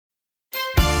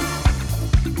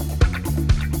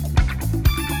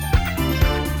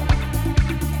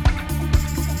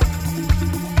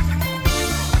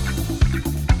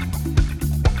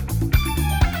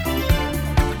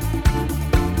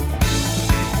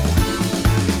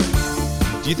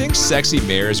you think sexy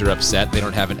mayors are upset they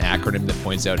don't have an acronym that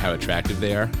points out how attractive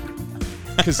they are?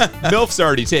 Because MILF's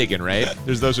already taken, right?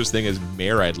 There's no such thing as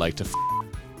mayor I'd like to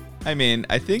I mean,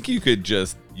 I think you could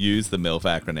just use the MILF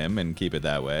acronym and keep it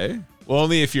that way. Well,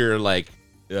 only if you're like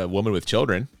a woman with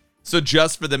children. So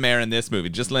just for the mayor in this movie,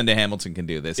 just Linda Hamilton can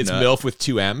do this. It's MILF with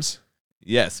 2 M's?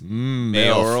 Yes.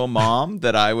 Mayoral mom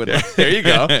that I would... There you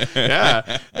go. Yeah,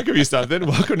 that could be something.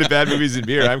 Welcome to Bad Movies and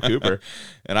Beer. I'm Cooper.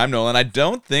 And I'm Nolan. I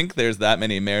don't think there's that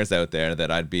many mayors out there that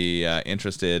I'd be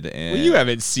interested in. Well, you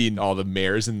haven't seen all the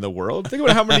mayors in the world. Think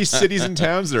about how many cities and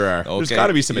towns there are. Okay, there's got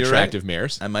to be some attractive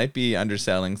mayors. I might be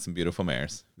underselling some beautiful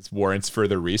mayors. This warrants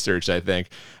further research, I think.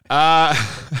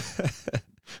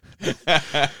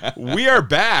 We are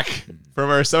back from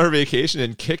our summer vacation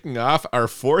and kicking off our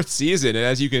 4th season. And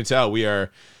as you can tell, we are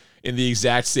in the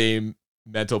exact same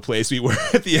mental place we were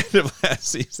at the end of last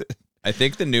season. I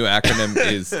think the new acronym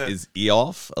is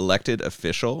EOLF, elected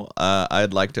official.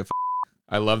 I'd like to...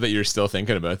 I love that you're still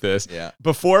thinking about this. Yeah.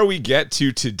 Before we get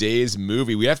to today's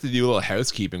movie, we have to do a little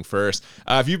housekeeping first.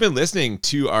 If you've been listening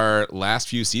to our last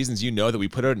few seasons, you know that we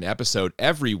put out an episode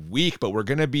every week, but we're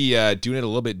going to be doing it a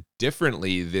little bit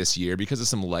differently this year because of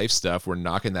some life stuff. We're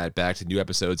knocking that back to new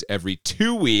episodes every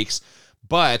 2 weeks.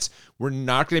 But we're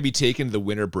not going to be taking the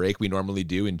winter break we normally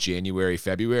do in January,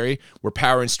 February. We're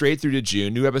powering straight through to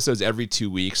June. New episodes every 2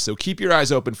 weeks. So keep your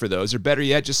eyes open for those. Or better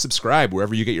yet, just subscribe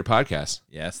wherever you get your podcasts.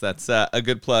 Yes, that's a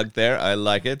good plug there. I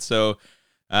like it. So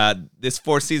this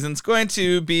 4th season's going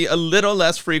to be a little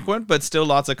less frequent, but still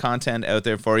lots of content out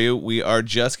there for you. We are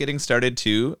just getting started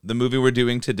too. The movie we're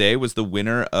doing today was the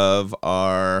winner of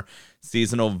our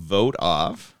seasonal vote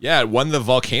off. Yeah, it won the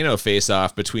volcano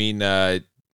face-off between...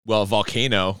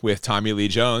 Volcano with Tommy Lee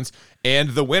Jones,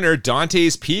 and the winner,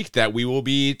 Dante's Peak, that we will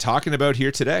be talking about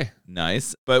here today.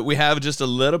 Nice. But we have just a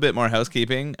little bit more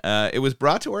housekeeping. It was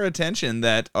brought to our attention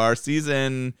that our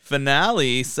season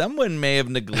finale, someone may have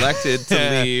neglected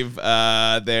to leave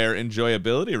their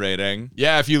enjoyability rating.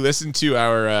 Yeah, if you listen to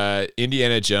our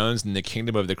Indiana Jones and the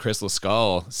Kingdom of the Crystal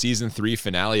Skull season 3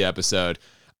 finale episode,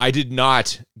 I did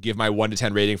not give my 1 to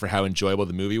 10 rating for how enjoyable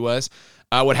the movie was.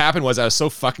 What happened was I was so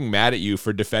fucking mad at you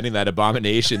for defending that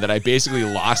abomination that I basically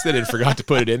lost it and forgot to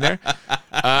put it in there.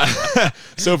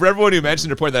 So for everyone who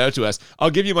mentioned or pointed that out to us, I'll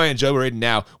give you my enjoyable rating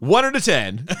now. 1 out of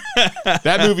 10.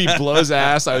 That movie blows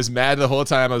ass. I was mad the whole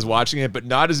time I was watching it, but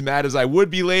not as mad as I would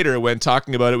be later when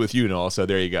talking about it with you, Noel. So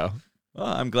there you go. Well,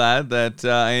 I'm glad that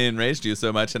I enraged you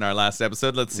so much in our last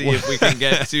episode. Let's see if we can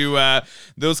get to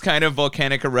those kind of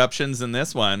volcanic eruptions in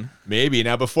this one. Maybe.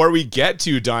 Now, before we get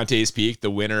to Dante's Peak, the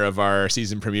winner of our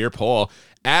season premiere poll,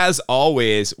 as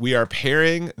always, we are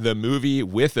pairing the movie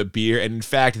with a beer. And in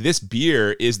fact, this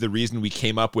beer is the reason we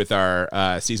came up with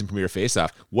our season premiere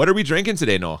face-off. What are we drinking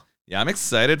today, Noel? Yeah, I'm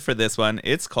excited for this one.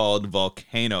 It's called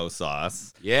Volcano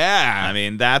Sauce. Yeah. I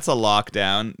mean, that's a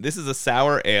lockdown. This is a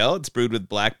sour ale. It's brewed with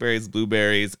blackberries,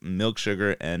 blueberries, milk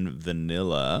sugar, and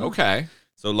vanilla. Okay.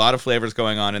 So a lot of flavors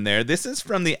going on in there. This is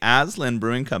from the Aslin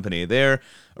Brewing Company. They're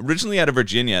originally out of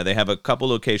Virginia. They have a couple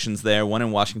locations there, one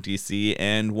in Washington, D.C.,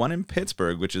 and one in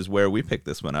Pittsburgh, which is where we picked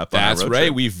this one up. That's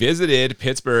right. We visited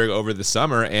Pittsburgh over the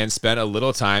summer and spent a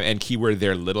little time, and keyword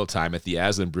there, little time, at the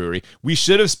Aslin Brewery. We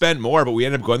should have spent more, but we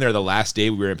ended up going there the last day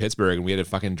we were in Pittsburgh, and we had to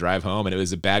fucking drive home, and it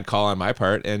was a bad call on my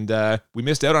part, and we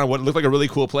missed out on what looked like a really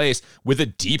cool place with a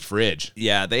deep fridge.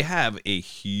 Yeah, they have a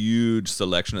huge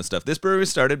selection of stuff. This brewery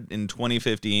started in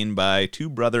 2015 by 2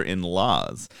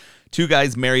 brother-in-laws. 2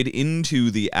 guys married into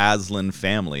the Aslin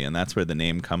family, and that's where the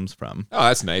name comes from. Oh,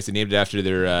 that's nice. They named it after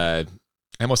their, I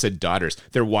almost said daughters,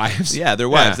 their wives. Yeah, their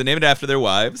wives. Yeah. They named it after their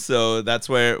wives, so that's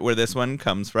where this one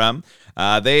comes from.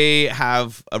 They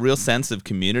have a real sense of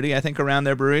community, I think, around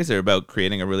their breweries. They're about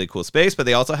creating a really cool space, but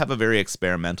they also have a very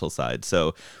experimental side.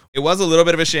 So it was a little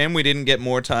bit of a shame we didn't get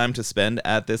more time to spend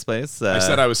at this place. I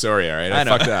said I was sorry, all right? I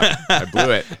fucked up. I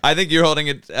blew it. I think you're holding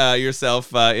it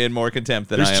yourself in more contempt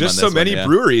than I am on this one. There's just so many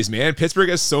breweries, man. Pittsburgh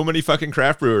has so many fucking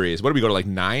craft breweries. What do we go to, like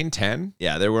 9, 10?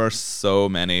 Yeah, there were so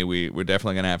many. We're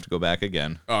definitely going to have to go back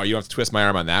again. Oh, you have to twist my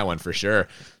arm on that one for sure.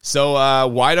 So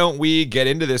why don't we get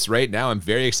into this right now? I'm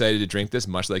very excited to drink this,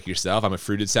 much like yourself. I'm a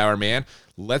fruited sour man.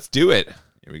 Let's do it.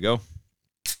 Here we go.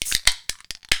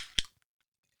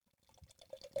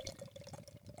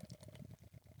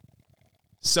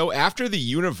 So after the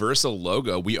Universal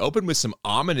logo, we open with some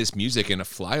ominous music and a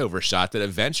flyover shot that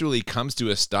eventually comes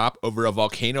to a stop over a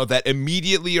volcano that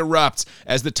immediately erupts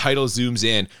as the title zooms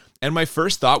in. And my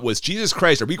first thought was, Jesus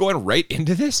Christ, are we going right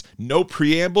into this? No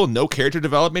preamble, no character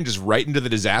development, just right into the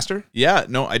disaster? Yeah,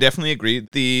 no, I definitely agree.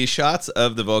 The shots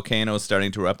of the volcano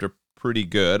starting to erupt are pretty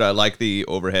good. I like the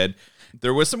overhead.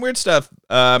 There was some weird stuff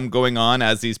going on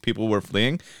as these people were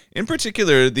fleeing. In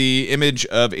particular, the image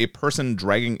of a person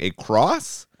dragging a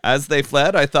cross as they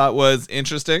fled, I thought was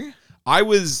interesting. I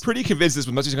was pretty convinced this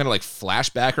was much kind of like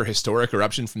flashback or historic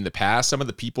eruption from the past. Some of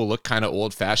the people look kind of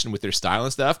old-fashioned with their style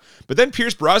and stuff. But then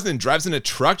Pierce Brosnan drives in a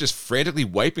truck just frantically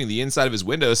wiping the inside of his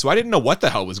window, so I didn't know what the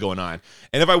hell was going on.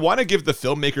 And if I want to give the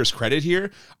filmmakers credit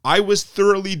here, I was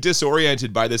thoroughly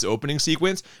disoriented by this opening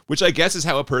sequence, which I guess is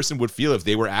how a person would feel if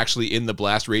they were actually in the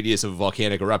blast radius of a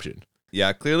volcanic eruption.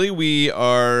 Yeah, clearly we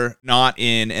are not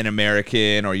in an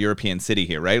American or European city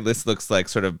here, right? This looks like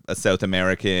sort of a South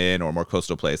American or more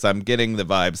coastal place. I'm getting the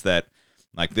vibes that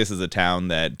like this is a town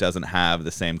that doesn't have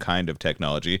the same kind of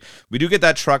technology. We do get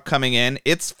that truck coming in.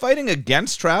 It's fighting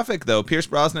against traffic, though. Pierce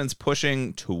Brosnan's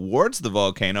pushing towards the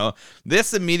volcano.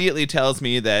 This immediately tells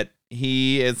me that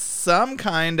he is some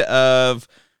kind of,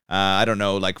 I don't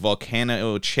know, like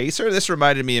volcano chaser. This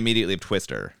reminded me immediately of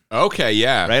Twister. Okay,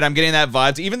 yeah. Right, I'm getting that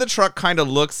vibe. Even the truck kind of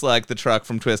looks like the truck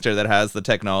from Twister that has the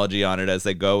technology on it as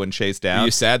they go and chase down. Are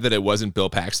you sad that it wasn't Bill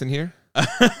Paxton here?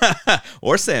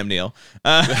 Or Sam Neill.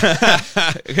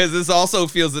 Because this also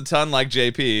feels a ton like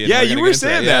JP. Yeah, you were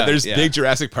saying that. There's yeah. big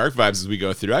Jurassic Park vibes as we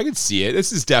go through. I can see it.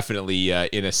 This is definitely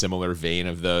in a similar vein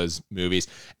of those movies.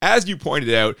 As you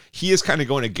pointed out, he is kind of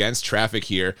going against traffic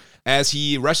here as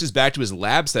he rushes back to his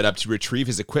lab setup to retrieve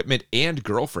his equipment and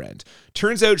girlfriend.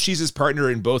 Turns out she's his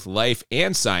partner in both life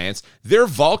and science. They're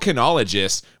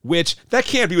volcanologists, which that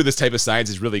can't be what this type of science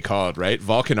is really called, right?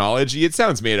 Volcanology? It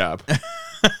sounds made up.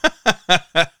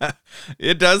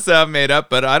 It does sound made up,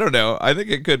 but I don't know. I think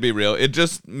it could be real. It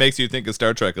just makes you think of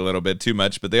Star Trek a little bit too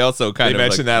much, but they also kind of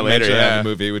mention that later in the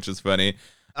movie, which is funny.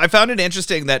 I found it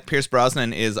interesting that Pierce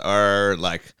Brosnan is our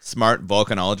like smart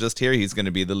volcanologist here. He's going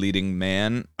to be the leading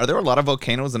man. Are there a lot of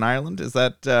volcanoes in Ireland? Is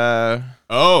that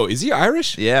Oh, is he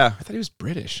Irish? Yeah. I thought he was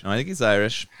British. No, I think he's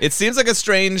Irish. It seems like a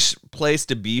strange place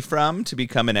to be from to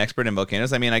become an expert in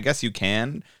volcanoes. I mean, I guess you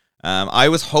can. I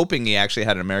was hoping he actually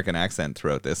had an American accent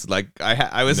throughout this. Like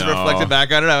I was reflecting back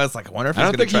on it. I was like, I wonder if he's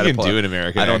going to try to pull. I don't think he can do an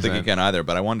American accent. I don't think he can either,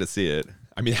 but I wanted to see it.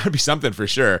 I mean, that would be something for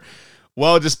sure.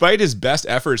 Well, despite his best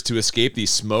efforts to escape the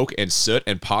smoke and soot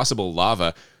and possible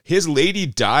lava, his lady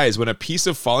dies when a piece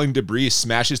of falling debris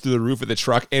smashes through the roof of the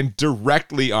truck and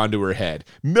directly onto her head.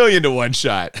 1,000,000 to 1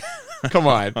 shot. Come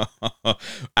on.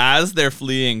 As they're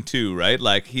fleeing too, right?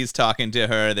 Like he's talking to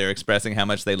her, they're expressing how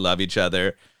much they love each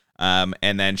other.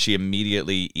 And then she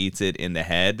immediately eats it in the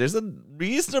head. There's a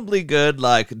reasonably good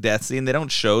like death scene. They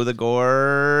don't show the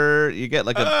gore. You get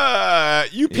like a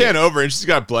you pan over and she's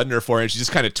got blood in her forehead. She's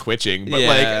just kind of twitching. But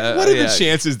like, what are the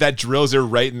chances that drills her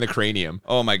right in the cranium?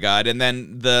 Oh my god! And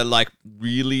then the like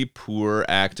really poor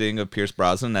acting of Pierce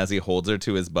Brosnan as he holds her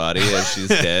to his body as she's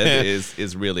dead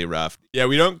is really rough. Yeah,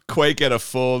 we don't quite get a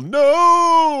full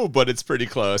no, but it's pretty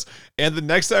close. And the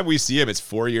next time we see him, it's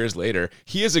 4 years later.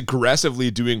 He is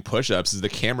aggressively doing push-ups as the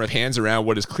camera pans around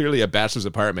what is clearly a bachelor's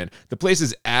apartment. The place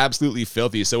is absolutely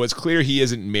filthy, so it's clear he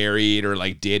isn't married or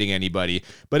like dating anybody.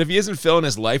 But if he isn't filling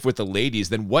his life with the ladies,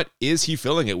 then what is he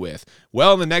filling it with?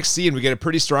 Well, in the next scene, we get a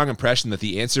pretty strong impression that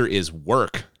the answer is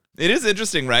work. It is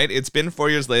interesting, right? It's been 4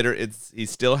 years later. He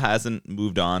still hasn't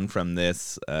moved on from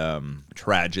this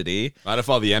tragedy. Not if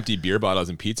all the empty beer bottles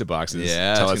and pizza boxes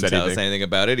tell us anything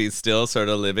about it. He's still sort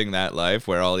of living that life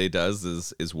where all he does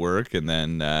is work and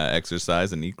then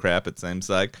exercise and eat crap, it seems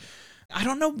like. I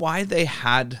don't know why they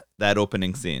had that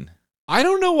opening scene. I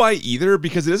don't know why either,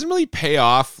 because it doesn't really pay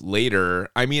off later.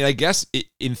 I mean, I guess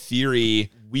in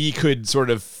theory, we could sort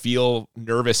of feel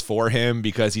nervous for him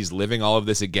because he's living all of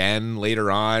this again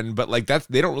later on. But like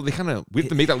they don't really we have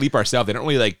to make that leap ourselves. They don't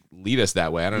really like lead us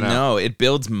that way. I don't know. No, it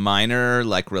builds minor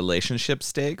like relationship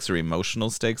stakes or emotional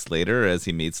stakes later as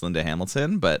he meets Linda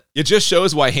Hamilton. But it just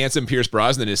shows why handsome Pierce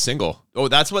Brosnan is single. Oh,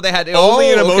 that's what they had.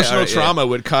 Only an emotional trauma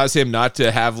would cause him not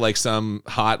to have like some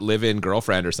hot live-in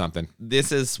girlfriend or something.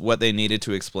 This is what they needed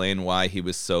to explain why he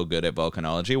was so good at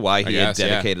volcanology, why he had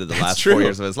dedicated the last 4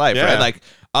 years of his life, right? Like,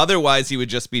 otherwise, he would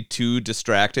just be too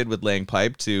distracted with laying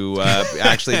pipe to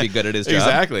actually be good at his job.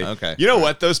 Exactly. Okay. You know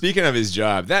what, though? Speaking of his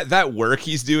job, that work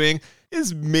he's doing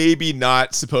is maybe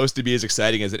not supposed to be as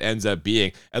exciting as it ends up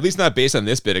being, at least not based on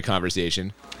this bit of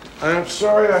conversation. I'm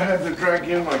sorry I had to drag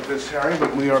you in like this, Harry,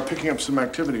 but we are picking up some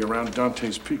activity around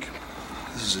Dante's Peak.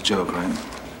 This is a joke, right?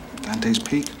 Dante's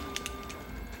Peak?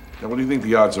 Now, what do you think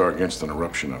the odds are against an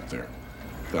eruption up there?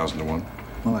 1,000 to 1?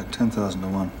 More like 10,000 to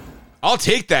 1. I'll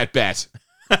take that bet.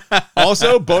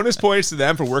 Also, bonus points to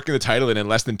them for working the title in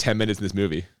less than 10 minutes in this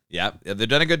movie. Yeah, they've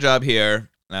done a good job here.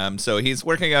 So he's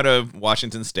working out of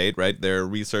Washington State, right? They're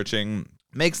researching.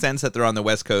 Makes sense that they're on the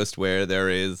West Coast where there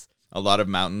is a lot of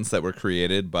mountains that were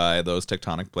created by those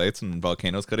tectonic plates, and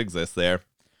volcanoes could exist there.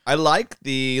 I like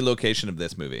the location of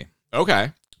this movie.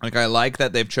 Okay. Like, I like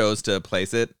that they've chose to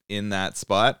place it in that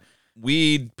spot.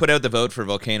 We put out the vote for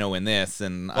Volcano in this,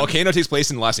 and Volcano takes place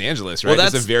in Los Angeles, right? Well,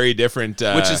 It's a very different...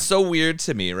 which is so weird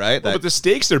to me, right? But the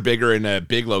stakes are bigger in a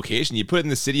big location. You put it in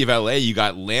the city of LA, you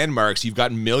got landmarks, you've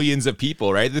got millions of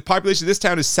people, right? The population of this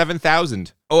town is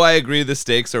 7,000. Oh, I agree. The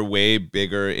stakes are way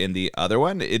bigger in the other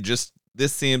one.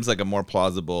 This seems like a more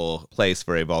plausible place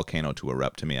for a volcano to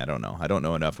erupt to me. I don't know. I don't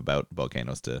know enough about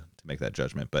volcanoes to make that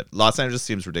judgment, but Los Angeles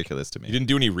seems ridiculous to me. You didn't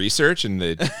do any research in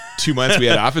the 2 months we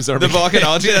had off in summer. The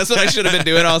volcanology, that's what I should have been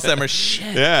doing all summer.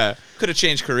 Shit. Yeah. Could have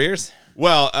changed careers.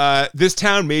 Well, this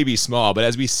town may be small, but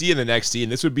as we see in the next scene,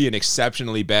 this would be an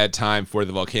exceptionally bad time for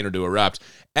the volcano to erupt,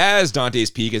 as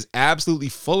Dante's Peak is absolutely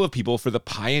full of people for the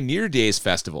Pioneer Days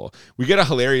Festival. We get a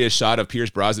hilarious shot of Pierce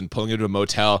Brosnan pulling into a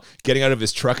motel, getting out of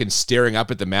his truck and staring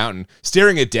up at the mountain.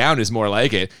 Staring it down is more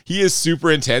like it. He is super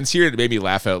intense here, and it made me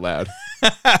laugh out loud.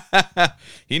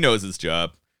 He knows his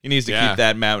job. He needs to keep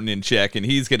that mountain in check, and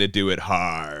he's going to do it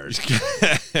hard.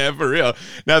 For real.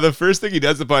 Now, the first thing he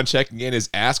does upon checking in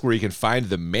is ask where he can find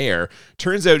the mayor.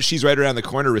 Turns out she's right around the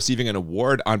corner receiving an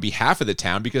award on behalf of the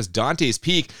town because Dante's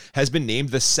Peak has been named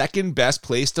the second best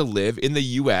place to live in the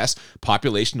U.S.,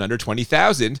 population under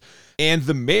 20,000. And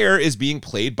the mayor is being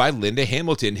played by Linda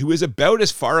Hamilton, who is about as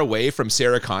far away from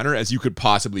Sarah Connor as you could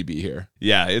possibly be here.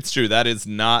 Yeah, it's true. That is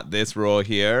not this role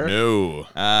here. No.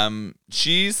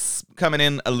 She's coming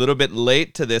in a little bit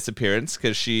late to this appearance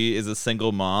because she is a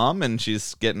single mom and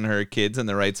she's getting her kids in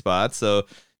the right spot. So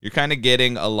you're kind of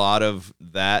getting a lot of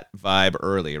that vibe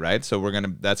early, right? So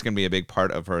that's gonna be a big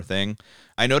part of her thing.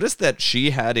 I noticed that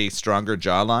she had a stronger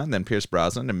jawline than Pierce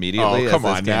Brosnan immediately. Oh, come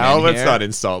on now. Let's not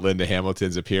insult Linda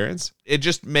Hamilton's appearance. It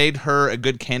just made her a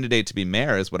good candidate to be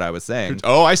mayor, is what I was saying.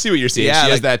 Oh, I see what you're saying. Yeah,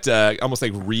 she has that almost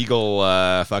like regal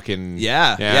fucking...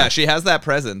 Yeah, she has that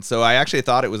presence. So I actually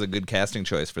thought it was a good casting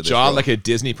choice for this jaw role. like a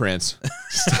Disney prince.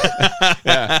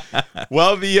 Yeah.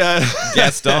 Well, the...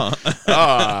 Gaston.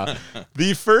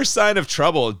 The first sign of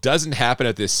trouble doesn't happen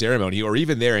at this ceremony or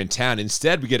even there in town.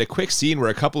 Instead, we get a quick scene where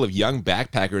a couple of young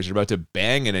backpackers are about to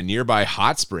bang in a nearby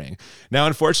hot spring. Now,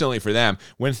 unfortunately for them,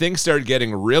 when things start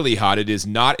getting really hot, it is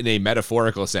not in a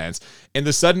metaphorical sense. And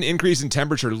the sudden increase in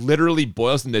temperature literally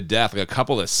boils them to death like a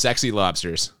couple of sexy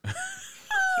lobsters.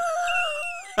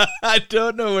 I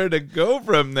don't know where to go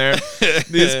from there.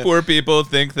 These poor people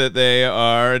think that they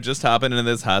are just hopping into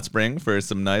this hot spring for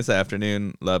some nice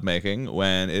afternoon lovemaking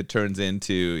when it turns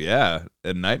into,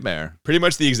 a nightmare. Pretty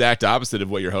much the exact opposite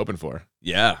of what you're hoping for.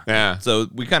 Yeah. So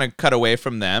we kind of cut away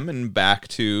from them and back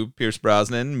to Pierce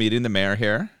Brosnan meeting the mayor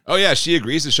here. Oh, yeah, she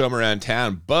agrees to show him around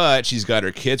town, but she's got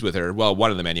her kids with her. Well,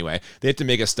 one of them anyway. They have to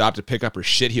make a stop to pick up her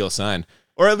shitheel son.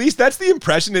 Or at least that's the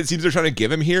impression it seems they're trying to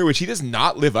give him here, which he does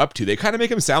not live up to. They kind of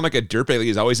make him sound like a dirtbag, like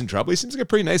he's always in trouble. He seems like a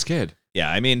pretty nice kid. Yeah,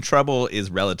 I mean, trouble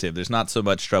is relative. There's not so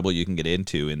much trouble you can get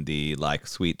into in the,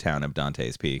 sweet town of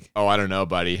Dante's Peak. Oh, I don't know,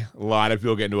 buddy. A lot of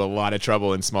people get into a lot of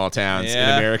trouble in small towns in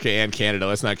America and Canada.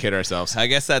 Let's not kid ourselves. I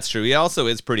guess that's true. He also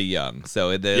is pretty young.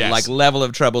 So the Yes. level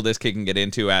of trouble this kid can get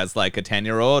into as, a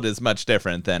 10-year-old is much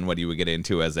different than what you would get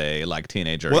into as a,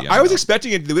 teenager. Well, I was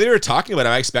expecting it. The way they were talking about it,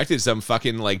 I expected some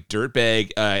fucking,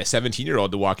 dirtbag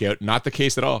 17-year-old to walk out. Not the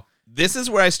case at all. This is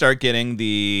where I start getting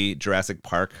the Jurassic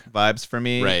Park vibes for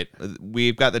me. Right.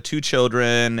 We've got the two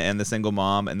children and the single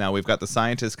mom, and now we've got the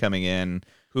scientist coming in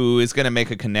who is going to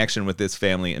make a connection with this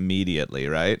family immediately,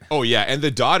 right? Oh, yeah. And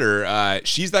the daughter,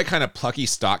 she's that kind of plucky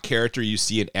stock character you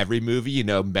see in every movie,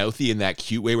 mouthy in that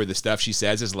cute way where the stuff she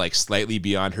says is, slightly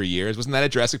beyond her years. Wasn't that a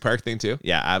Jurassic Park thing, too?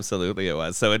 Yeah, absolutely it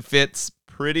was. So it fits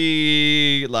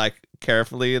pretty,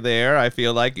 carefully there. I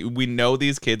feel like we know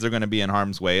these kids are going to be in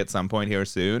harm's way at some point here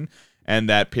soon, and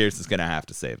that Pierce is going to have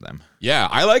to save them. Yeah,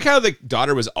 I like how the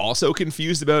daughter was also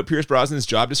confused about Pierce Brosnan's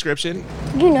job description.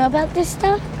 You know about this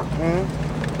stuff?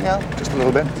 Yeah, just a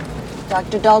little bit.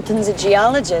 Dr. Dalton's a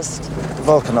geologist.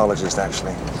 Volcanologist,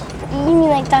 actually. You mean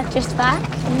like Dr. Spock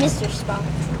and Mr. Spock?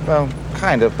 Well,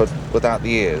 kind of, but without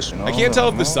the ears, I can't tell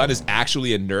if the son is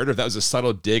actually a nerd or if that was a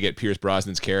subtle dig at Pierce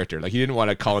Brosnan's character. He didn't want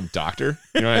to call him doctor.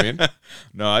 You know what I mean?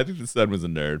 No, I think the son was a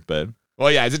nerd, but...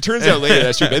 Well, yeah, as it turns out later,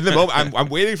 that's true. But in the moment, I'm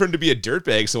waiting for him to be a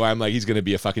dirtbag, so I'm like, he's going to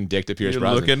be a fucking dick to Pierce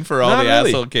Brosnan. Looking for all Not the really.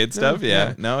 asshole kid stuff? No, Yeah.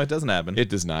 yeah. No, it doesn't happen. It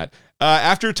does not.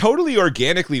 After totally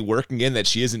organically working in that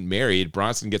she isn't married,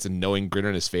 Brosnan gets a knowing grin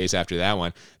on his face after that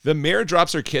one. The mayor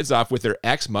drops her kids off with their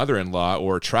ex-mother-in-law,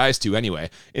 or tries to anyway.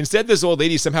 Instead, this old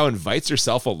lady somehow invites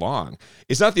herself along.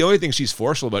 It's not the only thing she's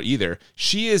forceful about either.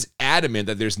 She is adamant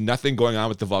that there's nothing going on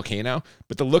with the volcano,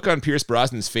 but the look on Pierce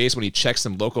Brosnan's face when he checks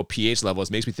some local pH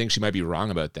levels makes me think she might be wrong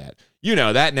about that. You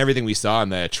know, that and everything we saw in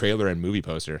the trailer and movie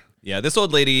poster. Yeah, this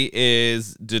old lady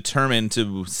is determined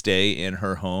to stay in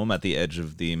her home at the edge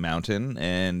of the mountain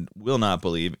and will not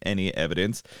believe any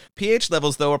evidence. pH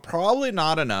levels, though, are probably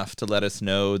not enough to let us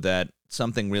know that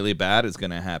something really bad is going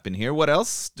to happen here. What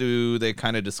else do they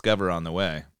kind of discover on the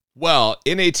way? Well,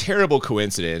 in a terrible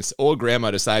coincidence, old grandma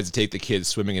decides to take the kids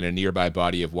swimming in a nearby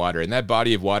body of water, and that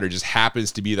body of water just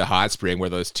happens to be the hot spring where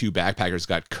those two backpackers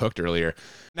got cooked earlier.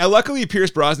 Now, luckily,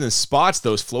 Pierce Brosnan spots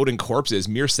those floating corpses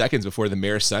mere seconds before the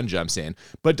mayor's son jumps in,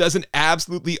 but does an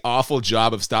absolutely awful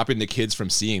job of stopping the kids from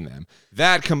seeing them.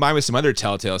 That, combined with some other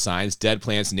telltale signs, dead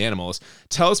plants and animals,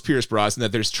 tells Pierce Brosnan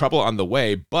that there's trouble on the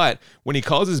way, but when he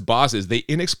calls his bosses, they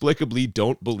inexplicably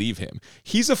don't believe him.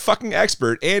 He's a fucking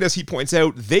expert, and as he points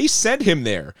out, they sent him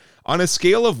there. On a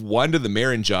scale of 1 to the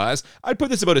mayor in Jaws, I'd put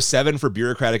this about a 7 for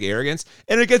bureaucratic arrogance,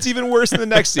 and it gets even worse in the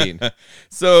next scene.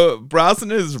 So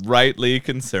Brosnan is rightly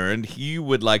concerned. He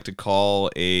would like to call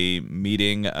a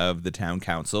meeting of the town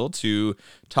council to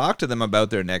talk to them about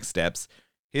their next steps.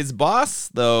 His boss,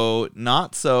 though,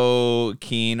 not so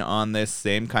keen on this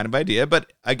same kind of idea,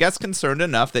 but I guess concerned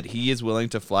enough that he is willing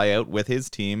to fly out with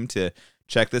his team to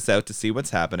check this out to see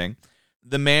what's happening.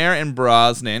 The mayor and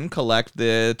Brosnan collect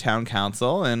the town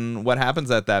council, and what happens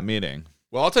at that meeting?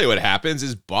 Well, I'll tell you what happens.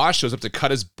 His boss shows up to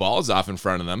cut his balls off in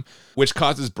front of them, which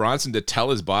causes Brosnan to tell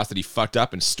his boss that he fucked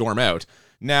up and storm out.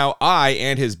 Now, I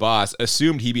and his boss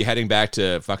assumed he'd be heading back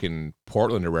to fucking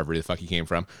Portland or wherever the fuck he came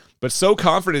from, but so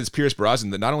confident is Pierce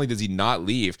Brosnan that not only does he not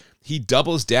leave, he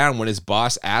doubles down when his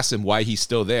boss asks him why he's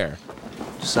still there.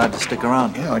 Decide to stick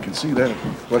around. Yeah, I can see that.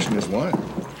 The question is why?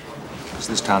 Because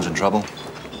this town's in trouble.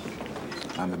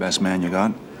 I'm the best man you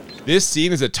got. This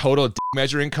scene is a total dick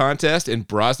measuring contest, and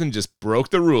Brosnan just broke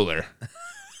the ruler.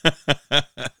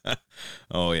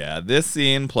 Oh, yeah. This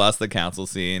scene plus the council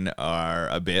scene are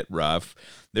a bit rough.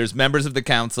 There's members of the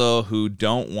council who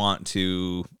don't want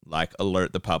to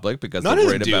alert the public because they're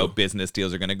worried about business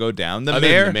deals are going to go down.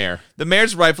 The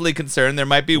mayor's rightfully concerned. There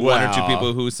might be one or two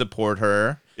people who support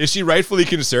her. Is she rightfully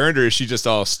concerned, or is she just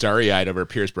all starry-eyed over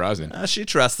Pierce Brosnan? She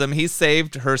trusts him. He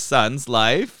saved her son's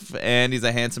life, and he's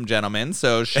a handsome gentleman,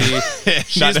 so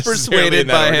she's persuaded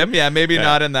by him. Yeah, maybe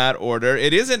not in that order.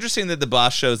 It is interesting that the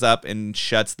boss shows up and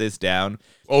shuts this down.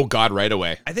 Oh, God, right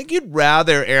away. I think you'd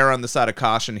rather err on the side of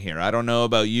caution here. I don't know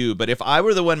about you, but if I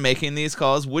were the one making these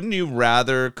calls, wouldn't you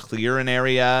rather clear an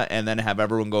area and then have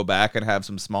everyone go back and have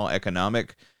some small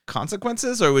economic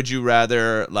consequences, or would you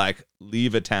rather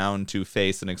leave a town to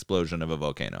face an explosion of a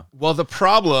volcano? Well, the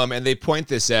problem, and they point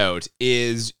this out,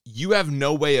 is you have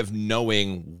no way of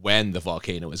knowing when the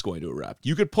volcano is going to erupt.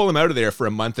 You could pull them out of there for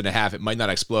a month and a half. It might not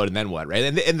explode, and then what, right?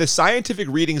 And the scientific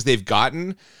readings they've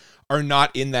gotten are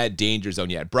not in that danger zone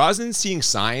yet. Brosnan's seeing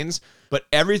signs, but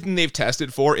everything they've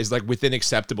tested for is within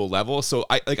acceptable level. So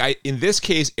I in this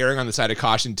case, erring on the side of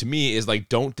caution to me is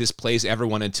don't displace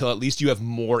everyone until at least you have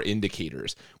more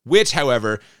indicators, which,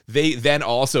 however, they then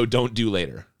also don't do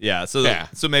later. Yeah,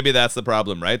 so maybe that's the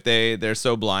problem, right? They're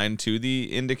so blind to the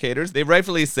indicators. They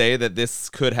rightfully say that this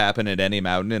could happen at any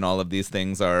mountain, and all of these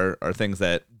things are things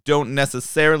that don't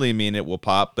necessarily mean it will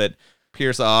pop, but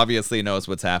Pierce obviously knows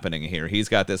what's happening here. He's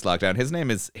got this locked down. His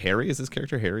name is Harry. Is his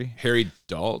character Harry? Harry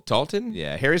Dalton?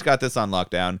 Yeah, Harry's got this on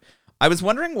lockdown. I was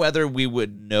wondering whether we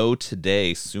would know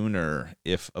today sooner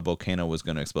if a volcano was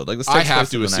going to explode. I have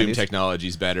to assume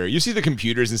technology's better. You see the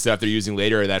computers and stuff they're using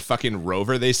later, or that fucking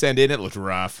rover they send in, it looked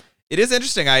rough. It is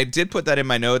interesting. I did put that in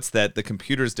my notes that the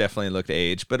computers definitely looked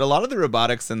aged, but a lot of the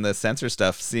robotics and the sensor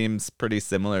stuff seems pretty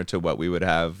similar to what we would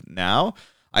have now.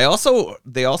 They also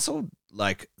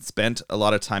spent a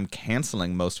lot of time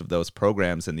canceling most of those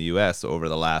programs in the US over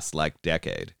the last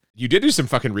decade. You did do some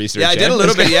fucking research. Yeah, I did a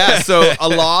little bit. Yeah. So a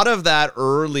lot of that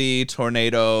early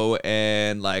tornado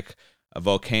and a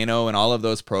volcano and all of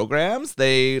those programs,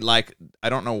 they I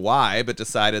don't know why, but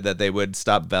decided that they would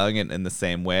stop valuing it in the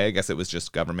same way. I guess it was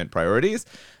just government priorities.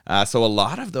 So a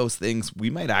lot of those things we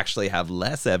might actually have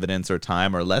less evidence or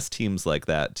time or less teams like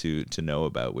that to know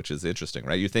about, which is interesting,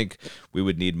 right? You think we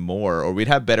would need more, or we'd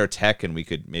have better tech and we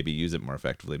could maybe use it more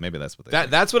effectively. Maybe that's what they think.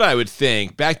 That's what I would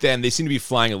think. Back then, they seem to be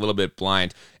flying a little bit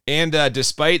blind. And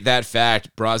despite that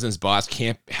fact, Brosnan's boss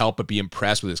can't help but be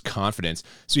impressed with his confidence,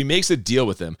 so he makes a deal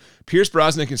with him. Pierce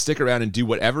Brosnan can stick around and do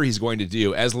whatever he's going to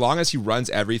do as long as he runs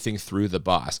everything through the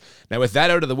boss. Now, with that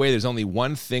out of the way, there's only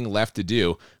one thing left to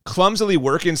do. Clumsily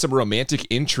work in some romantic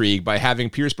intrigue by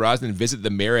having Pierce Brosnan visit the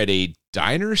mayor at a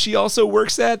diner she also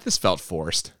works at. This felt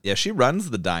forced. Yeah, she runs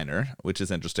the diner, which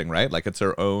is interesting, right? Like, it's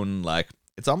her own, like,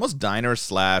 it's almost diner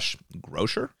 /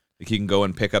 grocer. Like, you can go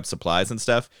and pick up supplies and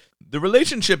stuff. The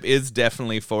relationship is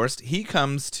definitely forced. He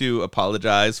comes to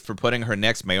apologize for putting her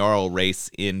next mayoral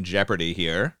race in jeopardy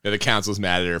here. The council's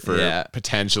mad at her for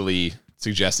potentially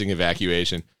suggesting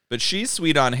evacuation. But she's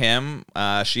sweet on him.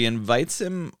 She invites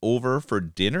him over for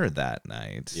dinner that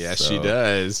night. Yes, she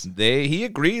does. He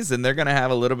agrees, and they're going to have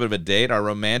a little bit of a date. Our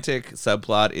romantic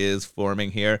subplot is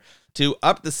forming here. To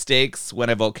up the stakes when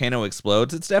a volcano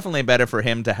explodes, it's definitely better for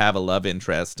him to have a love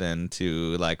interest and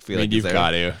to like feel like you've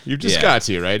got to. You've just got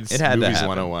to, right? It's it had movies to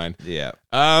happen. 101. Yeah.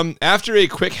 After a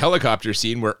quick helicopter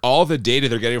scene where all the data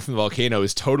they're getting from the volcano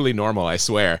is totally normal, I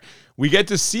swear, we get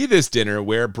to see this dinner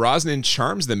where Brosnan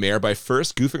charms the mayor by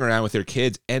first goofing around with their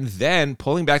kids and then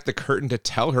pulling back the curtain to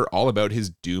tell her all about his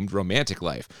doomed romantic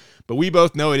life. But we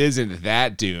both know it isn't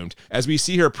that doomed, as we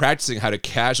see her practicing how to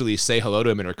casually say hello to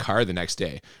him in her car the next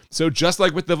day. So just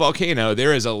like with the volcano,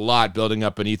 there is a lot building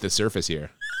up beneath the surface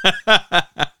here.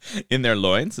 In their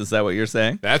loins? Is that what you're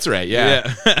saying? That's right,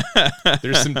 yeah.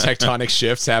 There's some tectonic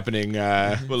shifts happening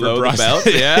below the belt.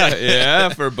 Yeah,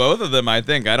 for both of them, I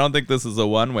think. I don't think this is a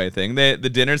one-way thing. The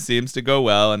dinner seems to go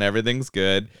well and everything's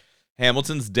good.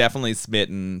 Hamilton's definitely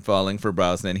smitten, falling for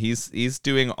Brosnan. He's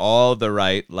doing all the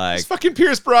right, like... It's fucking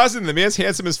Pierce Brosnan. The man's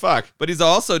handsome as fuck. But he's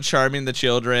also charming the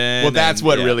children. Well, that's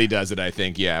what really does it, I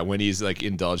think, yeah. When he's, like,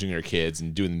 indulging her kids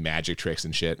and doing magic tricks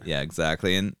and shit. Yeah,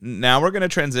 exactly. And now we're going to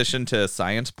transition to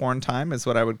science porn time, is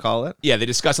what I would call it. Yeah, they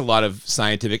discuss a lot of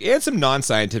scientific and some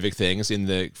non-scientific things in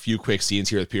the few quick scenes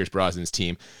here with Pierce Brosnan's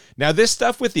team. Now, this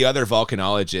stuff with the other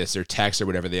volcanologists or techs or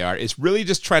whatever they are is really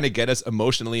just trying to get us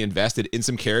emotionally invested in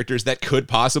some characters that could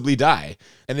possibly die.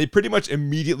 And they pretty much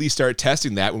immediately start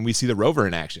testing that when we see the rover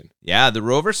in action. Yeah, the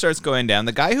rover starts going down.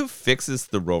 The guy who fixes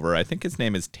the rover, I think his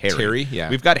name is Terry. Terry, yeah.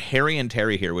 We've got Harry and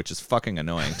Terry here, which is fucking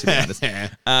annoying, to be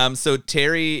honest. So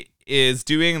Terry is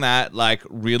doing that like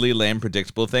really lame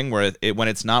predictable thing where when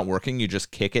it's not working, you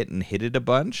just kick it and hit it a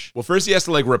bunch. Well, first he has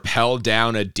to like rappel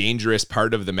down a dangerous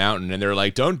part of the mountain, and they're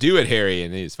like, "Don't do it, Harry,"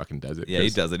 and he just fucking does it. Yeah, he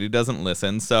does it. He doesn't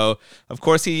listen. So of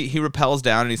course he rappels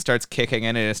down and he starts kicking it,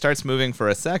 and it starts moving for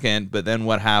a second. But then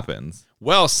what happens?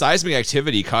 Well, seismic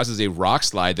activity causes a rock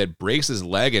slide that breaks his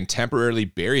leg and temporarily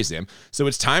buries him, so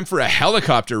it's time for a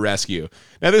helicopter rescue.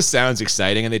 Now, this sounds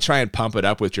exciting, and they try and pump it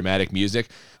up with dramatic music,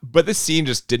 but this scene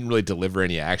just didn't really deliver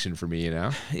any action for me, you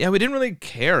know? Yeah, we didn't really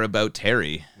care about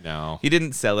Terry. No. He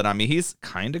didn't sell it on me. He's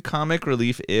kind of comic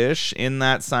relief-ish in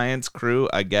that science crew,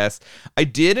 I guess. I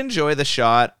did enjoy the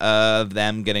shot of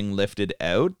them getting lifted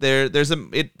out.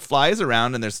 It flies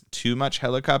around, and there's too much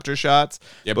helicopter shots.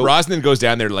 Yeah, Brosnan goes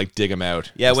down there to, like, dig him out.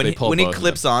 Yeah, when he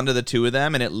clips onto the two of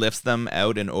them and it lifts them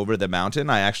out and over the mountain,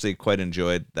 I actually quite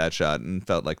enjoyed that shot and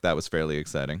felt like that was fairly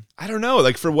exciting. I don't know,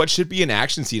 like for what should be an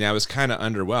action scene, I was kind of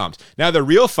underwhelmed. Now the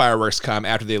real fireworks come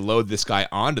after they load this guy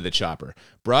onto the chopper.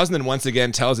 Brosnan once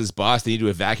again tells his boss they need to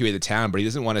evacuate the town, but he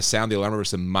doesn't want to sound the alarm over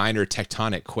some minor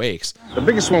tectonic quakes. The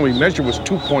biggest one we measured was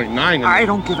 2.9. I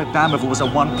don't give a damn if it was a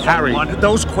 1.1.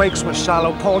 Those quakes were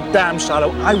shallow, Paul, damn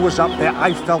shallow. I was up there.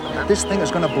 I felt this thing is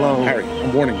going to blow. Harry,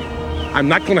 I'm warning you. I'm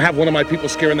not going to have one of my people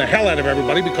scaring the hell out of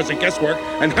everybody because of guesswork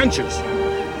and hunches.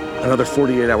 Another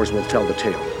 48 hours will tell the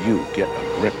tale. You get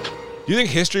a grip. Do you think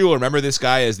history will remember this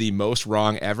guy as the most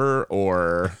wrong ever,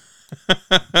 or...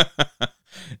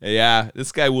 Yeah,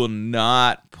 this guy will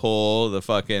not pull the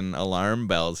fucking alarm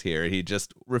bells here. He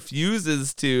just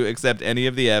refuses to accept any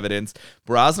of the evidence.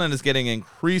 Brosnan is getting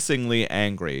increasingly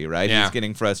angry, right? Yeah. He's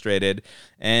getting frustrated.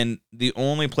 And the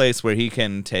only place where he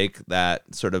can take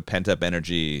that sort of pent-up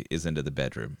energy is into the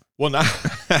bedroom. Well,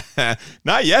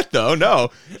 not yet, though. No.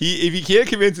 If he can't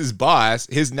convince his boss,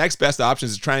 his next best option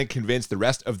is trying to convince the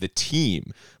rest of the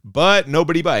team. But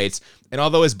nobody bites. And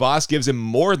although his boss gives him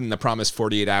more than the promised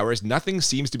 48 hours, nothing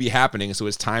seems to be happening, so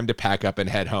it's time to pack up and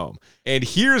head home. And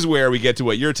here's where we get to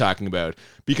what you're talking about.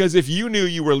 Because if you knew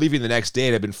you were leaving the next day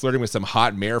and had been flirting with some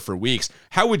hot mayor for weeks,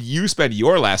 how would you spend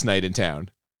your last night in town?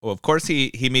 Well, of course,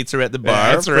 he meets her at the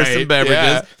bar for some beverages.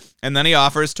 Yeah. And then he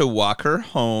offers to walk her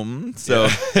home. So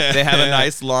they have a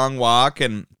nice long walk,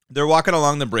 and they're walking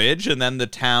along the bridge, and then the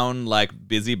town, like,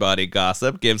 busybody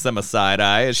gossip gives them a side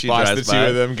eye as she Spots drives the by. two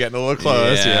of them getting a little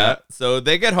close, yeah. So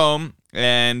they get home,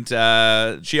 and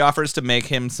she offers to make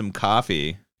him some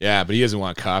coffee. Yeah, but he doesn't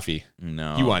want coffee.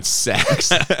 No. He wants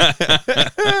sex.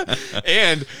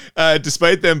 And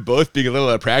despite them both being a little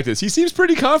out of practice, he seems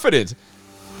pretty confident.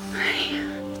 I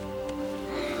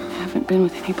haven't been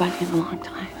with anybody in a long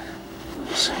time.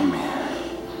 Same here.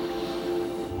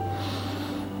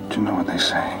 Do you know what they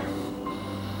say?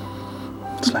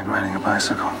 It's like riding a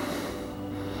bicycle.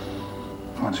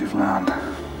 Once you've learned,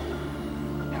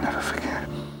 you never forget.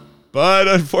 But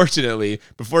unfortunately,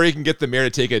 before he can get the mayor to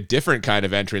take a different kind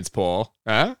of entrance poll,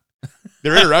 they're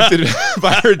interrupted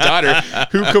by her daughter,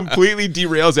 who completely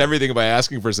derails everything by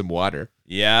asking for some water.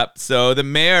 Yep. So the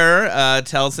mayor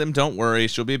tells him, don't worry,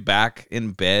 she'll be back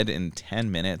in bed in 10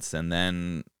 minutes, and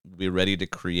then be ready to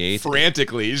create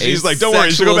frantically. She's like, don't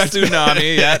worry, she'll go back to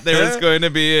tsunami. Yeah, there's going to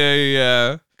be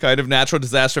a kind of natural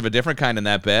disaster of a different kind in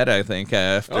that bed, I think.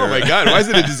 After. Oh my God, why is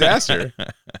it a disaster?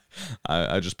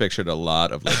 I just pictured a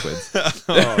lot of liquids.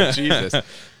 Oh, Jesus.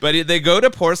 But they go to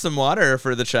pour some water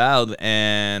for the child,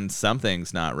 and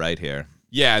something's not right here.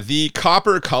 Yeah, the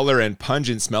copper color and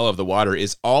pungent smell of the water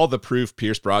is all the proof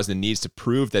Pierce Brosnan needs to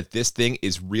prove that this thing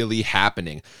is really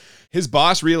happening. His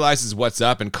boss realizes what's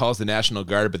up and calls the National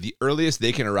Guard, but the earliest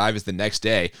they can arrive is the next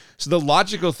day, so the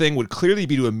logical thing would clearly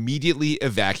be to immediately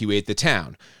evacuate the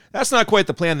town. That's not quite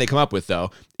the plan they come up with,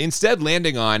 though. Instead,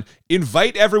 landing on,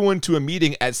 invite everyone to a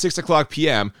meeting at 6 o'clock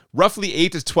p.m., roughly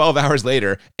 8 to 12 hours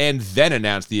later, and then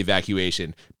announce the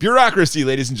evacuation. Bureaucracy,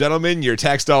 ladies and gentlemen, your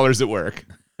tax dollars at work.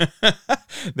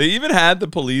 They even had the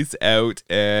police out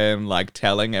and like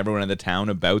telling everyone in the town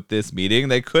about this meeting.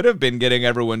 They could have been getting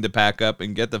everyone to pack up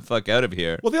and get the fuck out of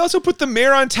here. Well, they also put the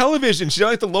mayor on television. She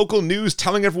don't like the local news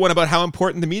telling everyone about how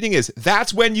important the meeting is.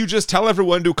 That's when you just tell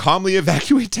everyone to calmly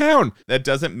evacuate town. That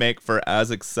doesn't make for as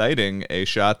exciting a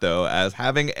shot, though, as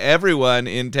having everyone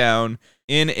in town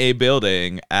in a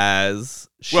building as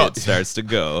shit starts to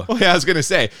go. Well, yeah, I was going to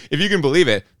say, if you can believe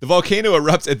it, the volcano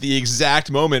erupts at the exact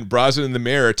moment Brosnan and the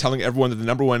mayor are telling everyone that the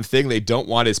number one thing they don't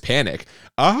want is panic.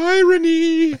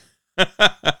 Irony!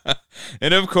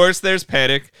 And of course, there's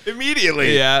panic.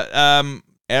 Immediately. Yeah.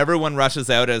 Everyone rushes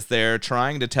out as they're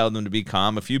trying to tell them to be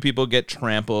calm. A few people get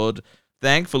trampled.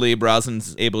 Thankfully,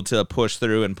 Brosnan's able to push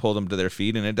through and pull them to their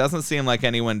feet, and it doesn't seem like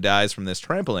anyone dies from this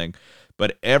trampling.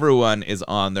 But everyone is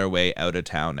on their way out of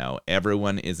town now.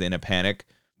 Everyone is in a panic.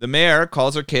 The mayor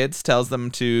calls her kids, tells them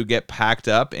to get packed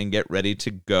up and get ready to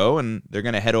go, and they're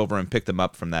going to head over and pick them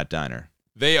up from that diner.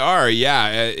 They are, yeah.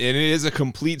 And it is a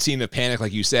complete scene of panic,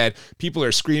 like you said. People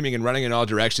are screaming and running in all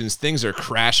directions. Things are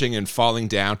crashing and falling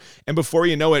down. And before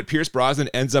you know it, Pierce Brosnan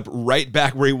ends up right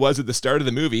back where he was at the start of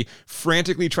the movie,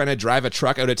 frantically trying to drive a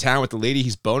truck out of town with the lady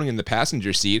he's boning in the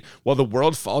passenger seat while the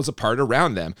world falls apart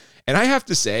around them. And I have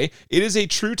to say, it is a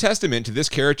true testament to this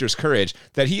character's courage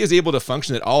that he is able to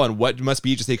function at all in what must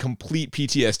be just a complete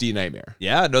PTSD nightmare.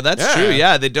 Yeah, no, that's true.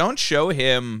 Yeah, they don't show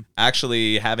him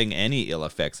actually having any ill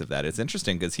effects of that. It's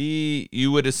interesting because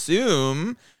you would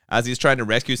assume, as he's trying to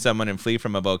rescue someone and flee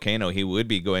from a volcano, he would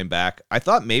be going back. I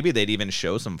thought maybe they'd even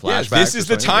show some flashbacks. Yeah, this is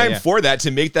the time for that,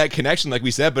 to make that connection, like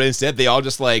we said, but instead they all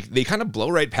just they kind of blow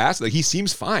right past it. Like, he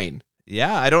seems fine.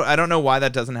 Yeah, I don't know why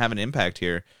that doesn't have an impact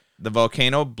here. The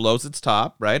volcano blows its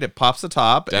top, right? It pops the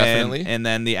top. Definitely. And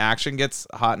then the action gets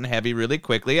hot and heavy really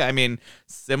quickly. I mean,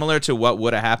 similar to what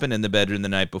would have happened in the bedroom the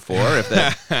night before. If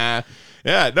that.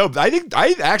 Yeah, no,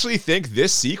 I actually think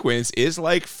this sequence is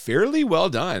fairly well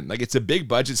done. It's a big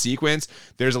budget sequence.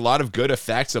 There's a lot of good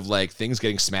effects of things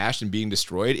getting smashed and being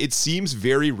destroyed. It seems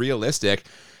very realistic.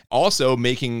 Also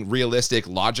making realistic,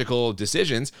 logical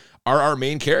decisions are our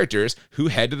main characters who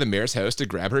head to the mayor's house to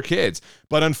grab her kids.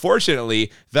 But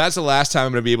unfortunately, that's the last time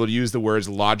I'm going to be able to use the words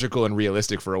logical and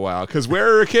realistic for a while. Because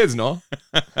where are her kids, Noel?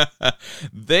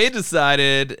 They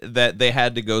decided that they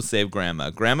had to go save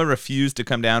Grandma. Grandma refused to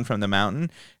come down from the mountain,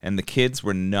 and the kids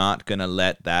were not going to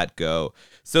let that go.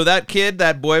 So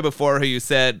that boy before who you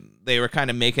said they were kind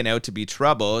of making out to be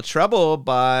trouble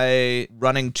by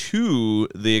running to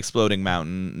the exploding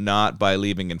mountain, not by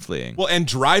leaving and fleeing. Well, and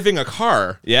driving a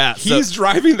car. Yeah. He's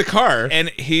driving the car. And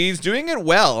he's doing it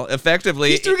well, effectively.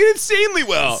 He's doing it insanely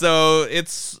well. So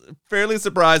it's fairly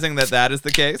surprising that is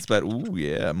the case, but ooh,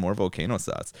 yeah, more volcano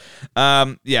sauce.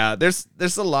 Yeah,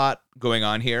 there's a lot going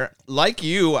on here. Like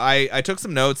you, I took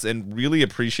some notes and really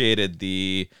appreciated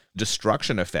the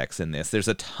destruction effects in this. There's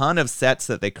a ton of sets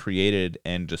that they created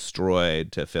and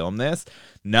destroyed to film this.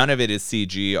 None of it is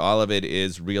CG. All of it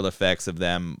is real effects of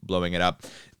them blowing it up.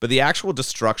 But the actual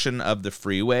destruction of the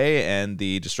freeway and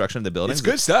the destruction of the buildings, it's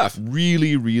good stuff.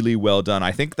 Really, really well done.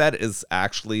 I think that is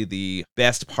actually the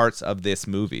best parts of this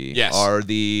movie. Yes. Are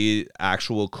the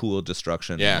actual cool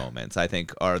destruction moments. I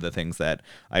think are the things that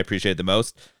I appreciate the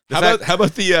most. How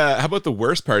about the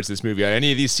worst parts of this movie? Are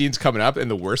any of these scenes coming up in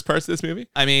the worst parts of this movie?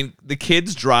 I mean, the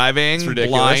kids driving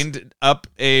blind up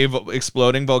a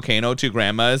exploding volcano to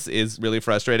grandma's is really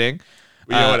frustrating.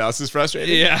 You know what else is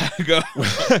frustrating? Yeah, go.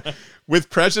 With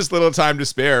precious little time to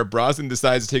spare, Brosnan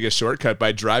decides to take a shortcut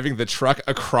by driving the truck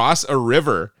across a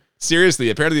river. Seriously,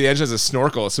 apparently the engine has a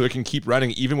snorkel so it can keep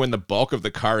running even when the bulk of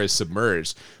the car is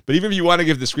submerged. But even if you want to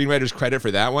give the screenwriters credit for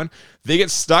that one, they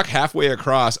get stuck halfway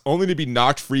across only to be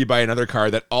knocked free by another car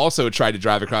that also tried to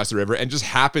drive across the river and just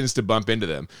happens to bump into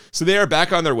them. So they are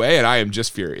back on their way, and I am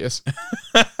just furious.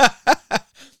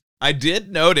 I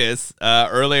did notice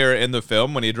earlier in the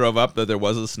film when he drove up that there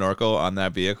was a snorkel on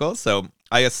that vehicle. So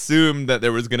I assumed that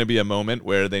there was going to be a moment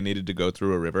where they needed to go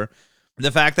through a river.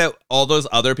 The fact that all those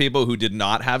other people who did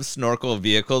not have snorkel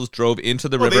vehicles drove into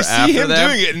the river after them. They see him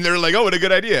doing it, and they're like, oh, what a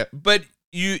good idea. But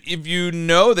if you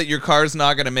know that your car's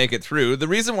not going to make it through, the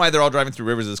reason why they're all driving through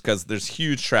rivers is because there's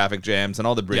huge traffic jams and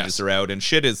all the bridges are out and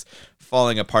shit is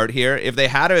falling apart here. If they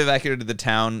had evacuated the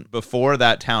town before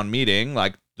that town meeting,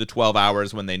 like the 12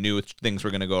 hours when they knew things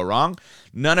were going to go wrong,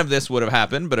 none of this would have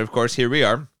happened. But of course, here we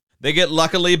are. They get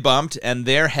luckily bumped, and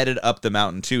they're headed up the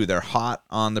mountain, too. They're hot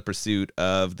on the pursuit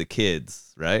of the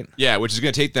kids, right? Yeah, which is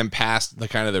going to take them past the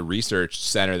kind of the research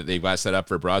center that they've got set up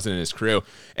for Brosnan and his crew.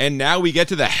 And now we get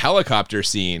to the helicopter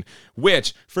scene,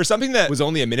 which, for something that was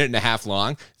only a minute and a half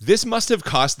long, this must have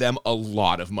cost them a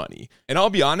lot of money. And I'll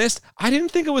be honest, I didn't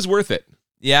think it was worth it.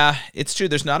 Yeah, it's true.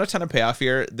 There's not a ton of payoff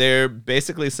here. They're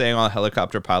basically saying all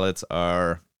helicopter pilots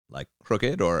are like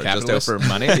crooked or just out for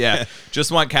money. Yeah, just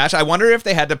want cash. I wonder if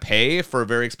they had to pay for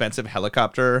very expensive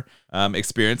helicopter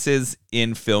experiences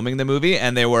in filming the movie,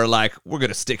 and they were like, we're going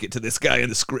to stick it to this guy in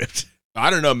the script. I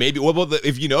don't know. Maybe. Well,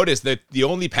 if you notice that the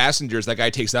only passengers that guy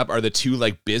takes up are the two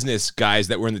like business guys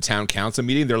that were in the town council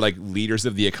meeting. They're like leaders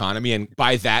of the economy, and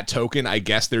by that token, I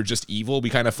guess they're just evil. We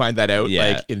kind of find that out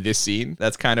like in this scene.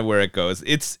 That's kind of where it goes.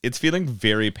 It's feeling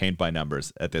very paint by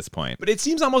numbers at this point. But it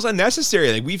seems almost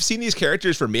unnecessary. Like we've seen these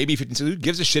characters for maybe 15. So who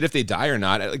gives a shit if they die or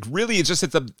not? Like really, it's just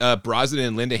that the Brosnan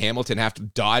and Linda Hamilton have to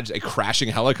dodge a crashing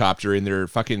helicopter in their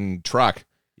fucking truck.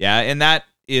 Yeah, and that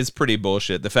is pretty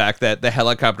bullshit. The fact that the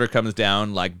helicopter comes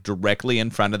down like directly in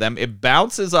front of them, it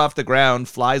bounces off the ground,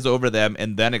 flies over them,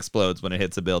 and then explodes when it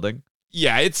hits a building.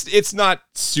 Yeah, it's not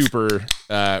super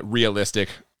realistic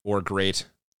or great.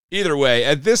 Either way,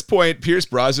 at this point, Pierce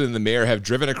Brosnan and the mayor have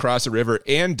driven across a river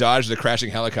and dodged a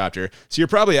crashing helicopter. So you're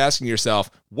probably asking yourself,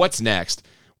 what's next?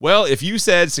 Well, if you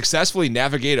said successfully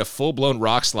navigate a full-blown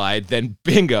rock slide, then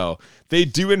bingo. They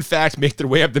do, in fact, make their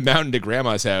way up the mountain to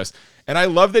Grandma's house. And I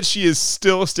love that she is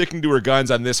still sticking to her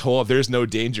guns on this whole there's no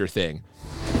danger thing.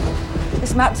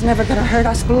 This mountain's never gonna hurt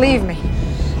us, believe me.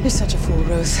 You're such a fool,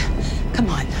 Ruth. Come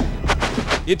on.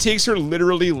 It takes her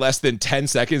literally less than 10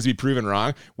 seconds to be proven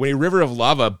wrong when a river of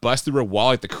lava busts through a wall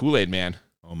like the Kool-Aid Man.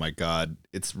 Oh my God.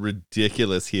 It's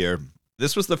ridiculous here.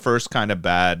 This was the first kind of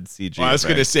bad CG. Well, I was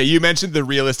going to say, you mentioned the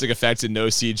realistic effects and no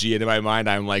CG, and in my mind,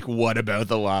 I'm like, what about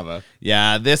the lava?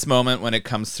 Yeah, this moment when it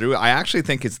comes through, I actually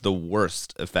think it's the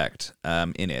worst effect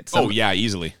in it. Yeah,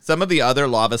 easily. Some of the other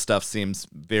lava stuff seems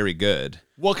very good.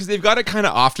 Well, because they've got it kind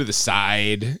of off to the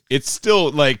side. It's still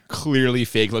like clearly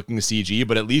fake looking CG,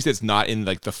 but at least it's not in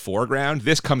like the foreground.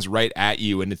 This comes right at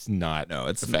you, and it's not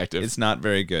it's effective. It's not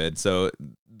very good. So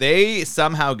they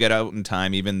somehow get out in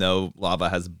time, even though lava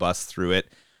has bust through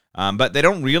it. But they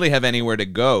don't really have anywhere to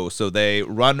go, so they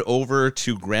run over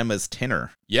to Grandma's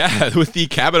tinner. Yeah, with the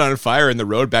cabin on fire and the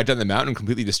road back down the mountain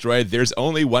completely destroyed, there's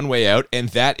only one way out, and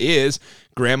that is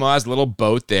Grandma's little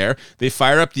boat there. They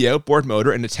fire up the outboard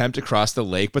motor and attempt to cross the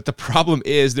lake, but the problem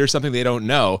is there's something they don't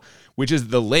know, which is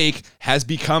the lake has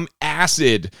become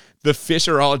acid. The fish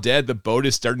are all dead, the boat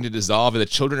is starting to dissolve, and the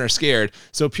children are scared.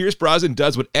 So Pierce Brosnan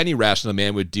does what any rational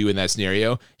man would do in that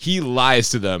scenario. He lies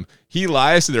to them. He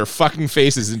lies to their fucking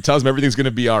faces and tells them everything's going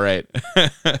to be all right.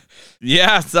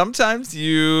 Yeah, sometimes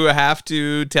you have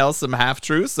to tell some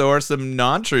half-truths or some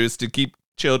non-truths to keep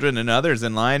children and others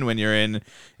in line when you're in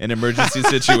an emergency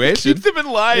situation. Keep them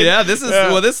in line. Yeah, this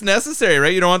is necessary,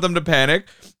 right? You don't want them to panic.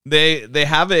 They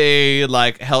have a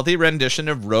like healthy rendition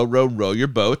of row, row, row your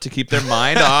boat to keep their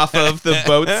mind off of the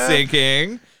boat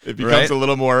sinking. It becomes a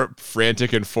little more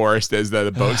frantic and forced as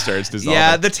the boat starts dissolving.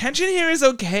 Yeah, the tension here is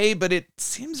okay, but it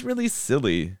seems really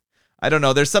silly. I don't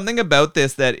know. There's something about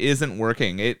this that isn't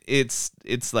working.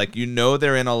 It's like,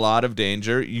 they're in a lot of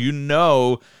danger.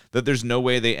 That there's no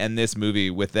way they end this movie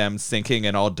with them sinking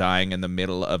and all dying in the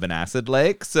middle of an acid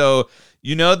lake. So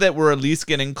that we're at least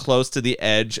getting close to the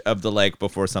edge of the lake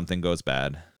before something goes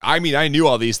bad. I mean, I knew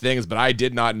all these things, but I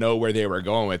did not know where they were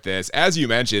going with this. As you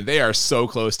mentioned, they are so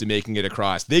close to making it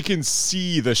across. They can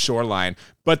see the shoreline,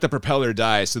 but the propeller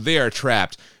dies, so they are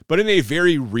trapped. But in a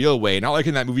very real way, not like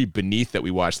in that movie Beneath that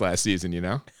we watched last season,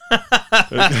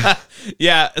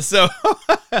 Yeah, so,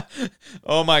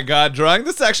 oh my God,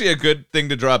 this is actually a good thing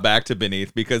to draw back to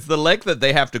Beneath, because the lake that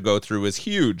they have to go through is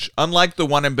huge, unlike the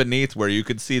one in Beneath where you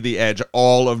could see the edge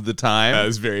all of the time. That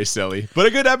was very silly, but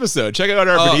a good episode. Check out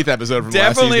our Beneath episode from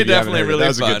last season. Definitely really That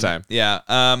was fun. a good time. Yeah,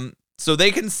 so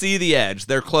they can see the edge.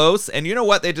 They're close, and you know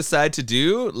what they decide to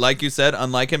do, like you said,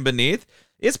 unlike in Beneath?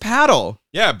 Is paddle.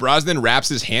 Yeah, Brosnan wraps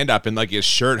his hand up in like his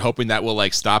shirt, hoping that will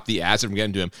like stop the acid from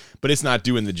getting to him, but it's not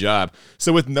doing the job.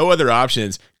 So with no other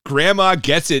options, Grandma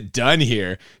gets it done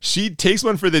here. She takes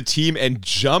one for the team and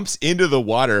jumps into the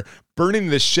water, burning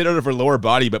the shit out of her lower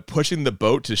body, but pushing the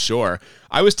boat to shore.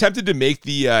 I was tempted to make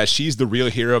the she's the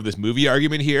real hero of this movie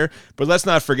argument here, but let's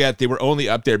not forget they were only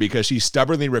up there because she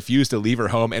stubbornly refused to leave her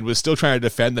home and was still trying to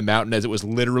defend the mountain as it was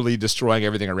literally destroying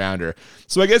everything around her.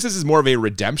 So I guess this is more of a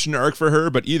redemption arc for her,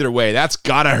 but either way, that's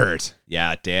gotta hurt.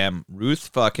 Yeah, damn. Ruth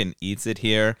fucking eats it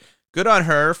here. Good on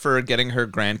her for getting her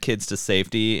grandkids to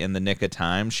safety in the nick of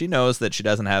time. She knows that she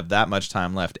doesn't have that much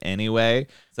time left anyway,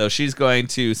 so she's going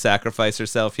to sacrifice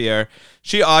herself here.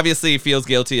 She obviously feels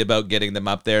guilty about getting them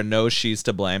up there, knows she's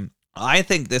to blame. I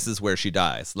think this is where she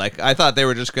dies. Like, I thought they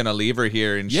were just going to leave her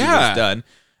here and she was done.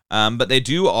 But they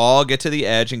do all get to the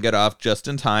edge and get off just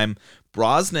in time.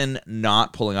 Brosnan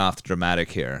not pulling off the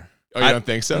dramatic here. Oh, you don't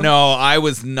think so? No, I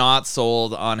was not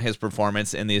sold on his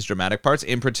performance in these dramatic parts,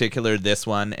 in particular this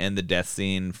one and the death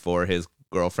scene for his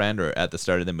girlfriend or at the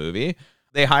start of the movie.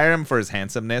 They hire him for his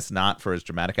handsomeness, not for his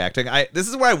dramatic acting. This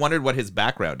is where I wondered what his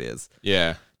background is.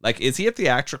 Yeah. Like, is he a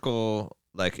theatrical...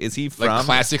 Like, is he from... Like,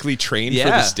 classically trained for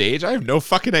the stage? I have no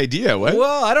fucking idea. What?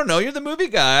 Well, I don't know. You're the movie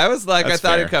guy. I was like, That's I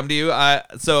thought fair. he'd come to you.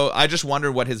 So I just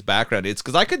wondered what his background is,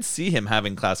 because I could see him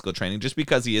having classical training just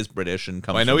because he is British and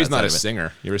comes Well, I know from he's that not side a of it.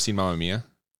 singer. You ever seen Mamma Mia?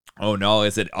 Oh, no.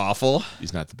 Is it awful?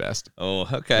 He's not the best. Oh,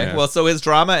 okay. Yeah. Well, so his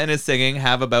drama and his singing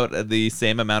have about the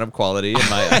same amount of quality in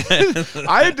my...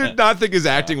 I did not think his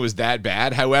acting was that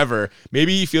bad. However,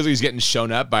 maybe he feels like he's getting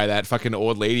shown up by that fucking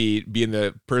old lady being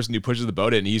the person who pushes the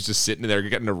boat in, and he's just sitting there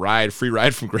getting a free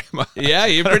ride from Grandma. Yeah,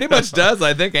 he pretty much does,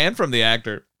 I think, and from the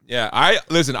actor. Yeah,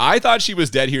 I thought she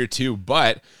was dead here too,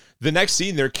 but the next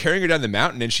scene, they're carrying her down the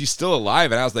mountain and she's still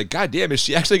alive. And I was like, God damn, is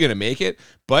she actually going to make it?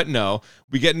 But no,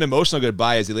 we get an emotional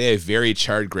goodbye as they lay a very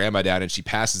charred grandma down and she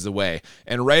passes away.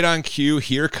 And right on cue,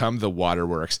 here come the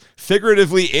waterworks,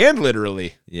 figuratively and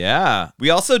literally. Yeah. We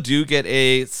also do get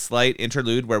a slight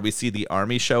interlude where we see the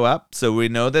army show up. So we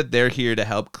know that they're here to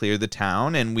help clear the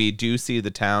town. And we do see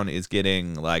the town is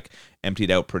getting like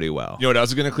emptied out pretty well. You know what else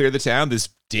is going to clear the town? This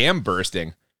dam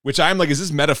bursting. Which I'm like, is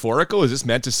this metaphorical? Is this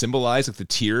meant to symbolize like the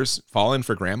tears falling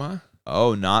for Grandma?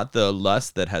 Oh, not the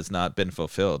lust that has not been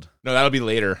fulfilled. No, that'll be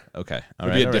later. Okay.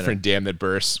 It'll be a different dam that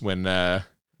bursts when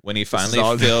he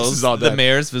finally fills the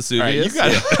mayor's Vesuvius. Right, you got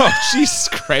it. Oh, Jesus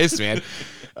Christ, man.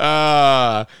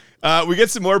 We get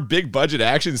some more big budget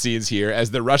action scenes here as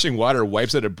the rushing water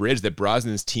wipes out a bridge that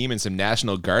Brosnan's team and some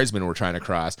National Guardsmen were trying to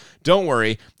cross. Don't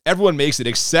worry, everyone makes it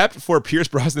except for Pierce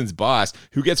Brosnan's boss,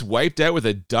 who gets wiped out with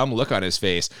a dumb look on his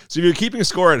face. So if you're keeping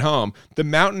score at home, the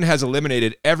mountain has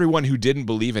eliminated everyone who didn't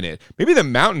believe in it. Maybe the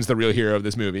mountain's the real hero of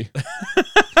this movie.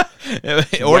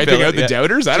 Or wiping out the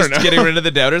doubters? I don't know. Getting rid of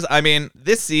the doubters. I mean,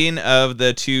 this scene of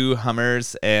the two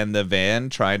Hummers and the van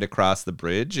trying to cross the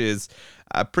bridge is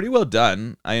pretty well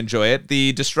done. I enjoy it.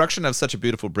 The destruction of such a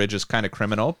beautiful bridge is kind of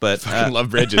criminal, but... Fucking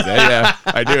love bridges, eh? Yeah,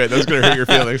 I do it. Those are going to hurt your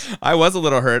feelings. I was a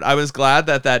little hurt. I was glad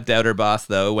that doubter boss,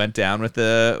 though, went down with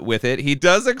it. He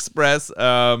does express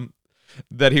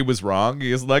that he was wrong.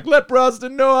 He's like, let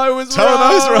Brosnan know I was wrong. Tell him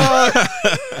I was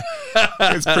wrong.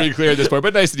 It's pretty clear at this point,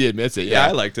 but nice that he admits it. Yeah,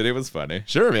 I liked it. It was funny.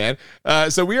 Sure, man.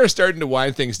 So we are starting to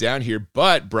wind things down here,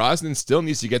 but Brosnan still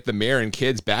needs to get the mayor and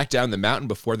kids back down the mountain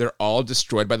before they're all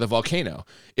destroyed by the volcano.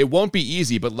 It won't be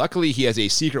easy, but luckily he has a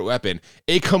secret weapon,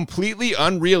 a completely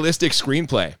unrealistic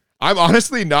screenplay. I'm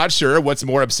honestly not sure what's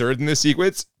more absurd in this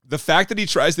sequence, The fact that he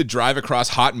tries to drive across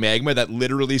hot magma that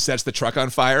literally sets the truck on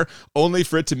fire, only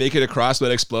for it to make it across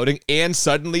without exploding and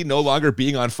suddenly no longer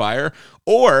being on fire,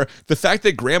 or the fact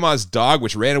that Grandma's dog,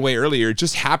 which ran away earlier,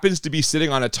 just happens to be sitting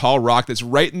on a tall rock that's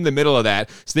right in the middle of that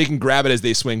so they can grab it as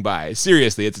they swing by.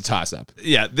 Seriously, it's a toss-up.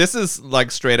 Yeah, this is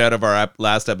like straight out of our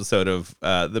last episode of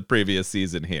the previous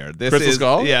season here. Crystal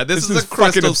Skull? Yeah, this is a fucking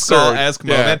Crystal absurd. Skull-esque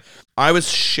moment. I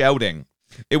was shouting.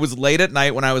 It was late at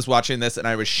night when I was watching this, and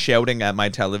I was shouting at my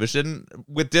television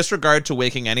with disregard to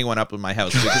waking anyone up in my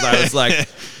house, because I was like,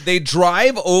 they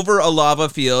drive over a lava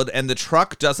field and the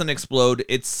truck doesn't explode.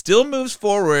 It still moves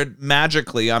forward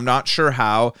magically. I'm not sure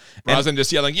how. Brosnan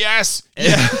just yelling, yes!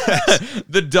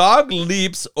 The dog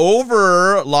leaps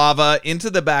over lava into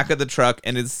the back of the truck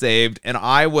and is saved, and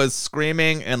I was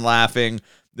screaming and laughing.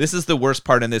 This is the worst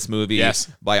part in this movie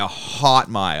by a hot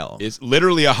mile. It's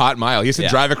literally a hot mile. He has to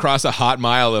drive across a hot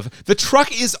mile of... The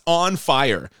truck is on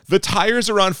fire. The tires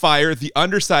are on fire. The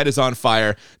underside is on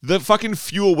fire. The fucking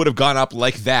fuel would have gone up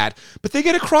like that. But they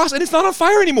get across and it's not on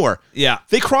fire anymore. Yeah.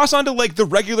 They cross onto like the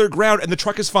regular ground and the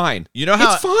truck is fine. You know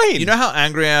how, it's fine. You know how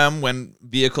angry I am when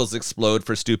vehicles explode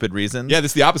for stupid reasons? Yeah,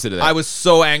 this is the opposite of that. I was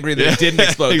so angry that it didn't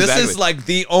explode. Exactly. This is like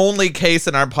the only case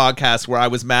in our podcast where I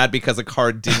was mad because a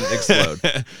car didn't explode.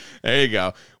 There you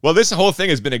go. Well, this whole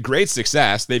thing has been a great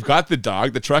success. They've got the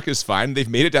dog. The truck is fine. They've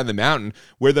made it down the mountain,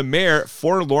 where the mayor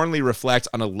forlornly reflects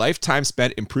on a lifetime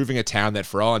spent improving a town that,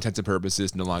 for all intents and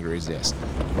purposes, no longer exists.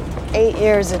 8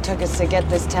 years it took us to get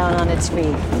this town on its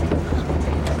feet.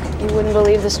 You wouldn't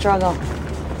believe the struggle.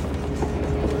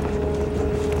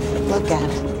 Look at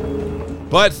it.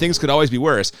 But things could always be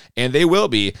worse, and they will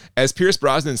be, as Pierce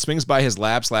Brosnan swings by his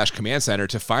lab/command center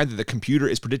to find that the computer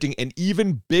is predicting an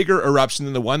even bigger eruption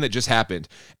than the one that just happened.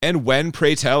 And when,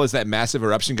 pray tell, is that massive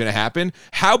eruption going to happen?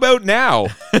 How about now?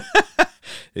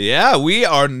 Yeah, we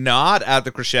are not at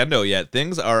the crescendo yet.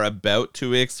 Things are about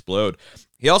to explode.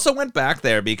 He also went back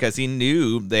there because he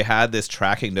knew they had this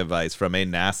tracking device from a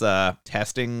NASA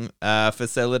testing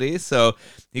facility. So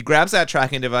he grabs that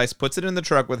tracking device, puts it in the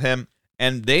truck with him,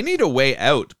 and they need a way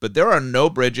out, but there are no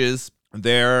bridges.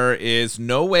 There is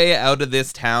no way out of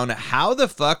this town. How the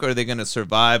fuck are they going to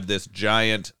survive this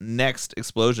giant next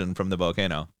explosion from the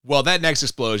volcano? Well, that next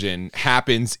explosion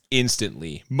happens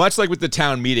instantly. Much like with the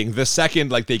town meeting, the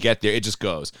second they get there, it just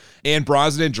goes. And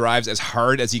Brosnan drives as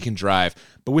hard as he can drive.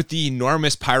 But with the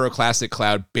enormous pyroclastic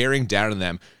cloud bearing down on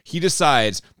them, he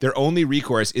decides their only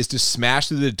recourse is to smash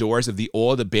through the doors of the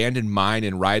old abandoned mine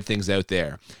and ride things out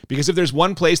there. Because if there's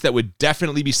one place that would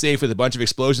definitely be safe with a bunch of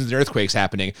explosions and earthquakes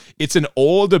happening, it's an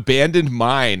old abandoned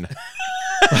mine.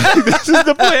 This is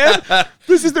the plan.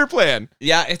 This is their plan.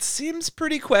 Yeah, it seems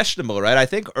pretty questionable, right? I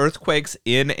think earthquakes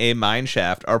in a mine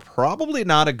shaft are probably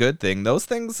not a good thing. Those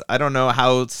things, I don't know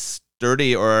how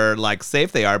sturdy or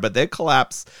safe they are, but they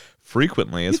collapse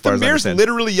frequently, as far as I understand. The mayor's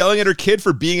literally yelling at her kid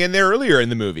for being in there earlier in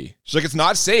the movie. She's like, it's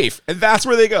not safe. And that's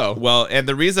where they go. Well, and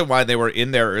the reason why they were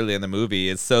in there early in the movie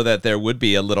is so that there would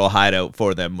be a little hideout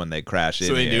for them when they crash in.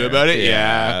 So they here. knew about it?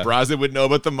 Yeah. Brosnan would know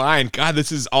about the mine. God,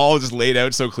 this is all just laid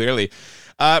out so clearly.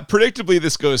 Predictably,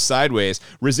 this goes sideways.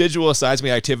 Residual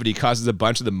seismic activity causes a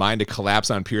bunch of the mine to collapse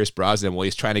on Pierce Brosnan while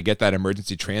he's trying to get that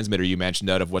emergency transmitter you mentioned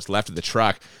out of what's left of the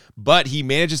truck. But he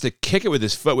manages to kick it with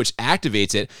his foot, which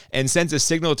activates it and sends a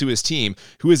signal to his team,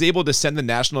 who is able to send the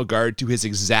National Guard to his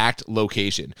exact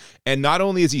location. And not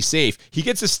only is he safe, he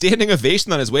gets a standing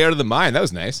ovation on his way out of the mine. That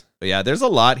was nice. But yeah, there's a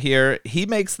lot here. He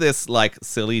makes this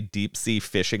silly deep sea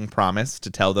fishing promise to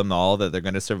tell them all that they're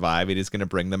going to survive and he's going to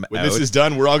bring them out. When this is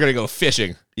done, we're all going to go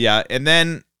fishing. Yeah, and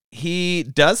then he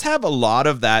does have a lot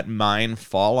of that mine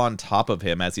fall on top of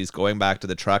him as he's going back to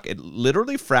the truck. It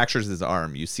literally fractures his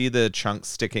arm. You see the chunks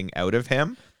sticking out of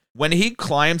him. When he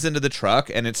climbs into the truck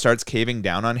and it starts caving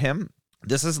down on him,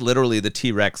 this is literally the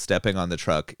T-Rex stepping on the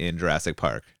truck in Jurassic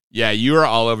Park. Yeah, you are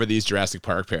all over these Jurassic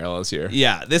Park parallels here.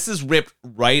 Yeah, this is ripped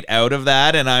right out of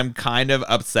that, and I'm kind of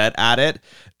upset at it.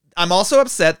 I'm also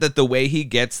upset that the way he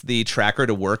gets the tracker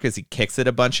to work is he kicks it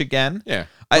a bunch again. Yeah.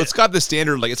 Well, it's got the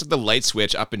standard, it's like the light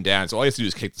switch up and down. So all you have to do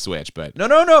is kick the switch. But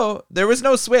No. There was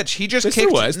no switch. He just kicked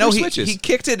it. No, he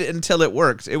kicked it until it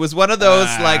worked. It was one of those,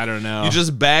 I don't know. You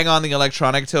just bang on the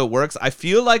electronic till it works. I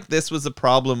feel like this was a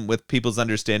problem with people's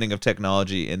understanding of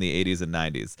technology in the 80s and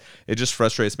 90s. It just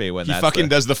frustrates me when he fucking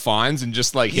does the fawns and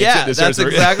just hits it. Yeah, that's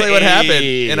exactly what happened.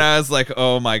 Hey. And I was like,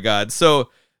 oh my God. So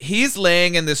he's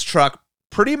laying in this truck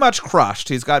pretty much crushed.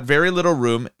 He's got very little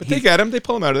room. But they get him. They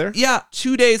pull him out of there. Yeah,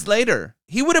 2 days later.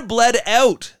 He would have bled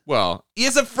out. Well, he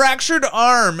has a fractured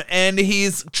arm and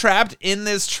he's trapped in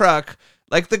this truck,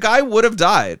 Like, the guy would have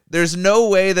died. There's no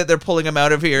way that they're pulling him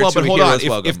out of here Well, to but a hold on. hero's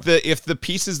welcome. If the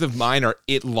pieces of mine are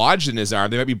lodged in his arm,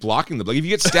 they might be blocking them. Like, if you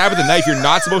get stabbed with a knife, you're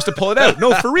not supposed to pull it out.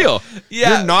 No, for real.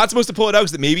 Yeah. You're not supposed to pull it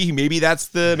out because maybe that's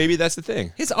the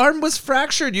thing. His arm was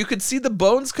fractured. You could see the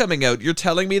bones coming out. You're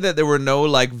telling me that there were no,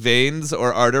 like, veins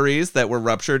or arteries that were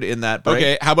ruptured in that break?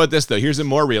 Okay, how about this, though? Here's a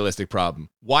more realistic problem.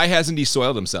 Why hasn't he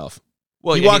soiled himself?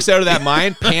 Well, he yeah, walks out of that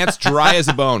mine, pants dry as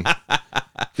a bone.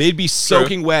 They'd be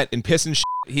soaking wet and pissing shit.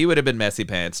 He would have been messy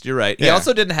pants. You're right. He Yeah.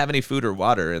 also didn't have any food or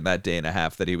water in that day and a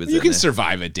half that he was You in can there.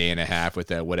 survive a day and a half with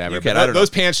that, whatever. You can, But I don't those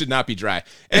pants should not be dry.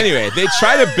 Anyway, they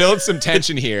try to build some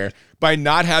tension here by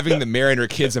not having the mayor and her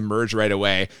kids emerge right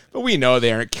away. But we know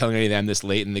they aren't killing any of them this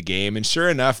late in the game. And sure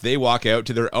enough, they walk out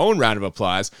to their own round of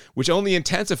applause, which only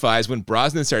intensifies when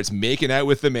Brosnan starts making out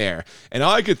with the mayor. And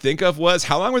all I could think of was,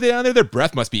 how long were they down there? Their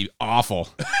breath must be awful.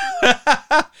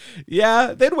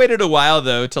 Yeah, they'd waited a while,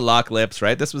 though, to lock lips,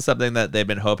 right? This was something that they've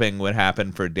been hoping would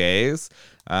happen for days.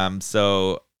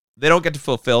 So they don't get to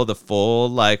fulfill the full,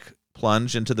 like,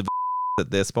 plunge into the at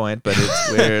this point, but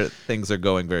it's where things are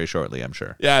going very shortly, I'm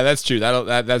sure. Yeah, that's true.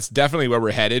 That's definitely where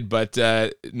we're headed, but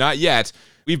not yet.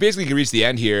 We've basically reached the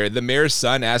end here. The mayor's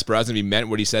son asked Brosnan if he meant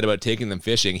what he said about taking them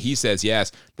fishing. He says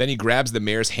yes. Then he grabs the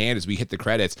mayor's hand as we hit the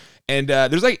credits. And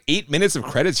there's like 8 minutes of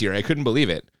credits here. I couldn't believe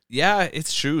it. Yeah,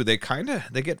 it's true. They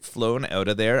get flown out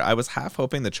of there. I was half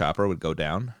hoping the chopper would go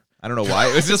down. I don't know why.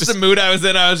 It was just the mood I was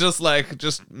in. I was just like,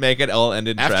 just make it all end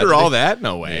in After tragedy. all that?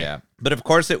 No way. Yeah. But of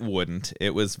course it wouldn't.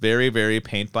 It was very, very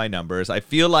paint by numbers. I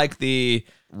feel like the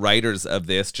writers of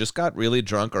this just got really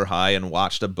drunk or high and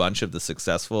watched a bunch of the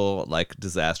successful, like,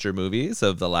 disaster movies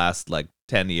of the last, like,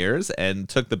 10 years and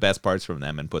took the best parts from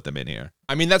them and put them in here.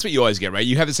 I mean, that's what you always get, right?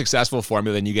 You have a successful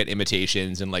formula, and you get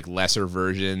imitations and like lesser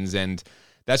versions, and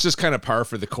that's just kind of par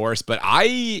for the course. But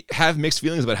I have mixed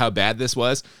feelings about how bad this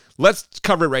was. Let's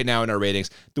cover it right now in our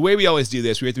ratings. The way we always do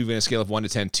this, we have to move in a scale of 1 to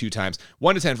 10 2 times.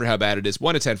 1 to 10 for how bad it is,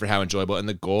 1 to 10 for how enjoyable, and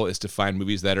the goal is to find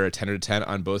movies that are a 10 out of 10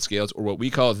 on both scales, or what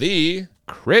we call the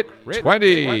Crit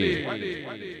 20.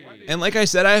 And like I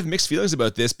said, I have mixed feelings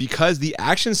about this because the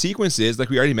action sequences, like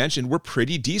we already mentioned, were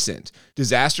pretty decent.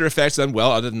 Disaster effects done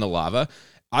well other than the lava.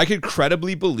 I could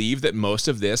credibly believe that most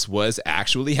of this was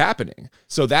actually happening.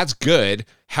 So that's good.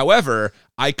 However,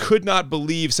 I could not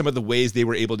believe some of the ways they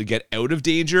were able to get out of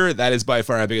danger. That is by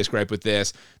far my biggest gripe with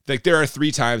this. Like, there are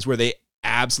 3 times where they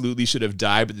absolutely should have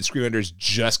died, but the Screen Hunters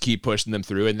just keep pushing them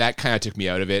through, and that kind of took me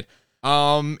out of it.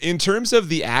 In terms of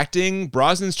the acting,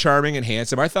 Brosnan's charming and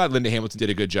handsome. I thought Linda Hamilton did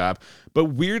a good job, but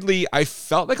weirdly, I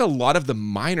felt like a lot of the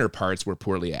minor parts were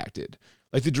poorly acted.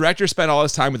 Like, the director spent all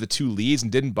his time with the 2 leads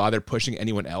and didn't bother pushing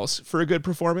anyone else for a good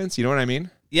performance. You know what I mean?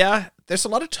 Yeah, there's a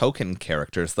lot of token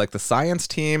characters. Like, the science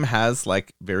team has,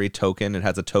 like, very token. It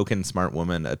has a token smart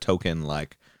woman, a token,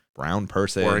 like, brown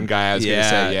person. Foreign guy, I was going to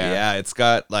say, yeah. Yeah, it's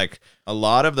got, like, a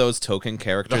lot of those token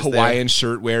characters. The Hawaiian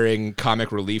shirt-wearing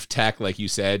comic relief tech, like you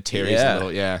said. Terry's a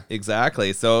little,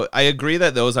 exactly. So I agree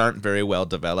that those aren't very well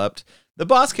developed. The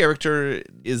boss character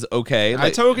is okay.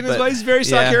 Like, token is he's a very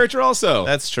solid character also.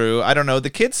 That's true. I don't know.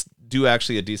 The kids do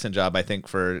actually a decent job, I think,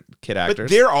 for kid actors.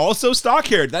 But they're also stock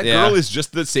haired. That girl is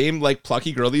just the same, like,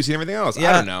 plucky girl that you see in everything else.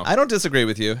 Yeah, I don't know. I don't disagree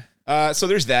with you. So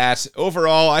there's that.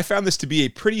 Overall, I found this to be a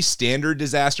pretty standard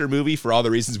disaster movie for all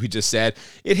the reasons we just said.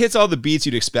 It hits all the beats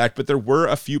you'd expect, but there were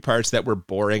a few parts that were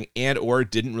boring and or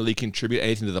didn't really contribute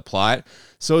anything to the plot.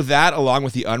 So that, along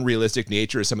with the unrealistic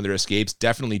nature of some of their escapes,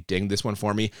 definitely dinged this one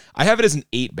for me. I have it as an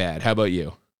 8 bad. How about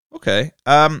you? Okay.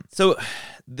 So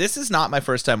this is not my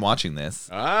first time watching this.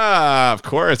 Ah, of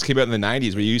course. Came out in the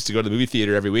 90s where you used to go to the movie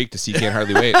theater every week to see Can't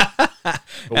Hardly Wait.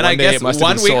 And I guess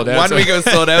one week it was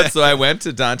sold out, so I went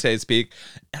to Dante's Peak.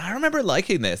 And I remember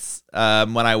liking this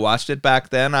when I watched it back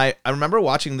then. I remember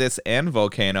watching this and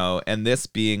Volcano, and this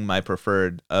being my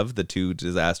preferred of the 2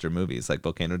 disaster movies, like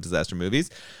Volcano disaster movies.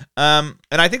 And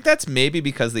I think that's maybe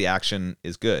because the action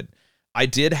is good. I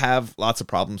did have lots of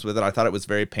problems with it. I thought it was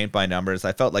very paint by numbers.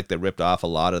 I felt like they ripped off a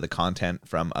lot of the content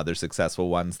from other successful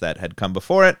ones that had come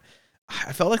before it.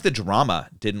 I felt like the drama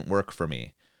didn't work for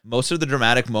me. Most of the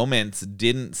dramatic moments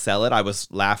didn't sell it. I was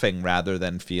laughing rather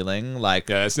than feeling like...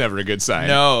 Yeah, that's never a good sign.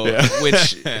 No,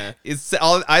 which is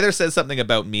either says something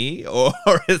about me or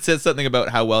it says something about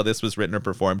how well this was written or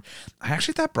performed. I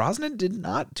actually thought Brosnan did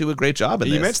not do a great job in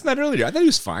this. You mentioned that earlier. I thought he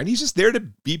was fine. He's just there to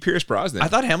be Pierce Brosnan. I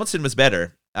thought Hamilton was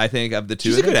better. I think of the 2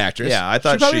 She's a good actress. Yeah, I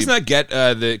thought she probably does not get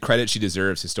the credit she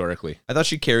deserves historically. I thought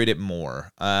she carried it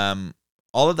more.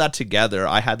 All of that together,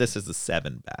 I had this as a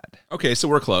 7 bad. Okay, so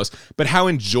we're close. But how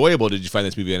enjoyable did you find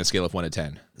this movie on a scale of 1 to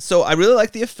 10? So I really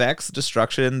like the effects,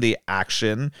 destruction, the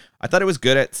action. I thought it was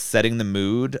good at setting the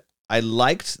mood. I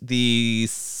liked the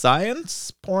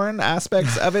science porn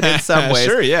aspects of it in some ways.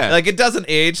 Sure, yeah. Like, it doesn't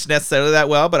age necessarily that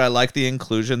well, but I like the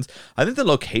inclusions. I think the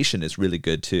location is really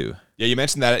good too. Yeah, you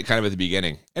mentioned that kind of at the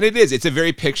beginning. And it is. It's a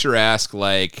very picturesque,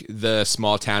 like the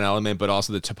small town element, but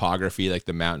also the topography, like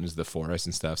the mountains, the forest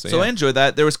and stuff. So I enjoyed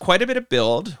that. There was quite a bit of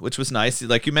build, which was nice.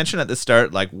 Like you mentioned at the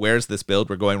start, like, where's this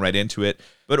build? We're going right into it.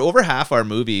 But over half our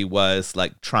movie was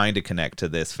like trying to connect to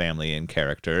this family and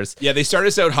characters. Yeah, they start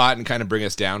us out hot and kind of bring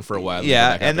us down for a while.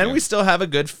 Yeah, and then we still have a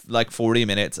good like 40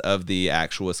 minutes of the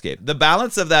actual escape. The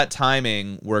balance of that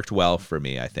timing worked well for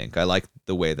me, I think. I like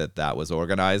the way that was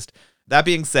organized. That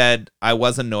being said, I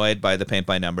was annoyed by the paint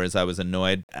by numbers. I was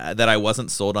annoyed that I wasn't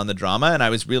sold on the drama, and I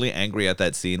was really angry at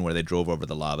that scene where they drove over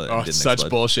the lava. And didn't such explode.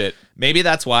 Bullshit. Maybe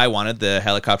that's why I wanted the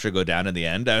helicopter to go down in the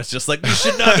end. I was just like, you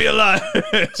should not be alive.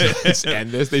 Just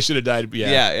end this. They should have died.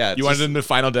 Yeah. You wanted them to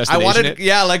Final Destination. I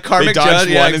wanted, like Karmic dodged Judge.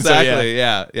 Yeah, one, exactly.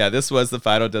 Yeah. This was the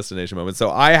Final Destination moment.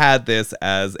 So I had this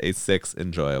as a 6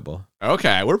 enjoyable.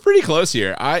 Okay, we're pretty close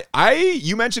here.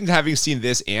 You mentioned having seen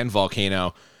this and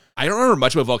Volcano. I don't remember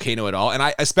much about Volcano at all, and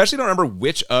I especially don't remember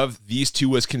which of these two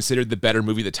was considered the better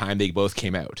movie at the time they both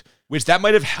came out, which that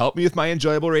might have helped me with my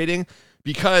enjoyable rating,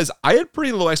 because I had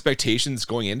pretty low expectations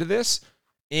going into this,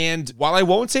 and while I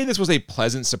won't say this was a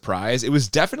pleasant surprise, it was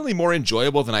definitely more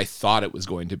enjoyable than I thought it was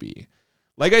going to be.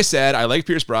 Like I said, I like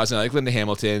Pierce Brosnan, I like Linda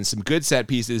Hamilton, some good set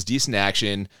pieces, decent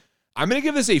action. I'm going to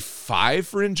give this a 5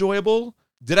 for enjoyable.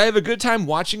 Did I have a good time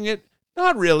watching it?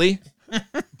 Not really.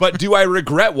 But do I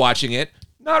regret watching it?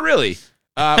 Not really.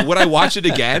 Would I watch it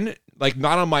again? Like,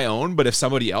 not on my own, but if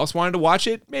somebody else wanted to watch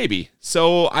it, maybe.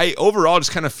 So I overall just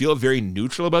kind of feel very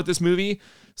neutral about this movie.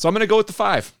 So I'm going to go with the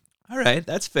 5. All right,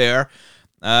 that's fair.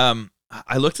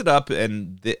 I looked it up,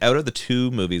 and out of the two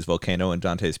movies, Volcano and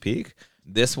Dante's Peak,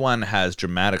 this one has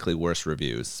dramatically worse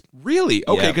reviews. Really?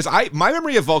 Okay, Yeah. because my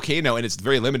memory of Volcano, and it's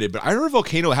very limited, but I remember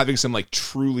Volcano having some like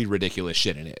truly ridiculous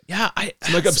shit in it. Yeah,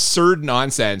 some like absurd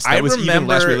nonsense that was even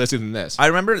less realistic than this. I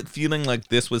remember feeling like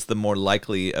this was the more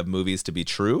likely of movies to be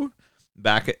true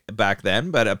back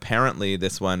then, but apparently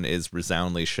this one is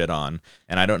resoundingly shit on,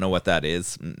 and I don't know what that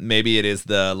is. Maybe it is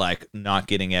the like not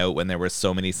getting out when there were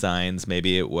so many signs.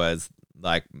 Maybe it was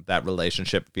like that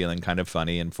relationship feeling kind of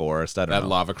funny and forced. I don't know. That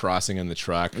lava crossing in the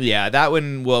truck. Yeah, that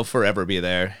one will forever be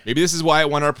there. Maybe this is why it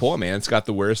won our poll, man. It's got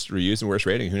the worst reviews and worst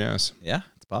rating. Who knows? Yeah,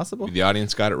 it's possible. Maybe the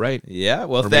audience got it right. Yeah,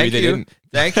 well, Or thank maybe they you. didn't.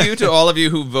 Thank you to all of you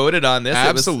who voted on this.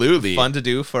 Absolutely. It was fun to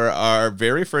do for our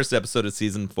very first episode of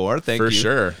season 4. Thank you. For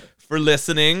sure. For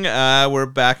listening. We're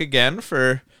back again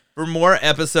for more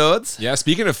episodes. Yeah,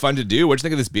 speaking of fun to do, what'd you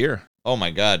think of this beer? Oh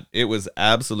my God, it was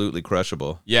absolutely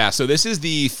crushable. Yeah, so this is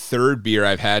the 3rd beer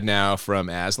I've had now from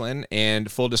Aslin,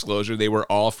 and full disclosure, they were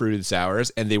all fruited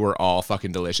sours, and they were all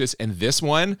fucking delicious, and this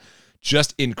one,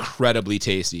 just incredibly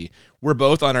tasty. We're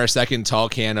both on our second tall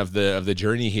can of the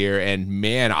journey here, and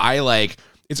man,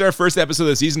 it's our first episode of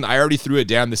the season. I already threw it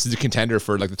down. This is a contender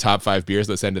for like the top 5 beers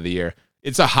this end of the year.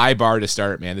 It's a high bar to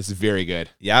start, man. This is very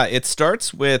good. Yeah, it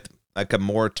starts with like a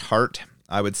more tart,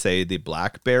 I would say, the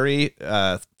blackberry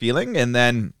feeling, and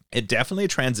then it definitely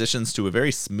transitions to a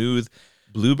very smooth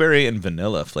blueberry and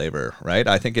vanilla flavor, right?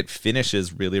 I think it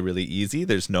finishes really, really easy.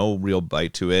 There's no real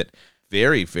bite to it.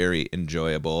 Very, very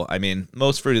enjoyable. I mean,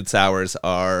 most fruited sours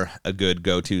are a good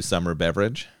go-to summer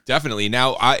beverage. Definitely.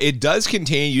 Now, it does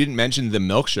contain, you didn't mention the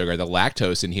milk sugar, the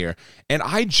lactose in here. And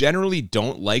I generally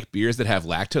don't like beers that have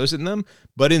lactose in them,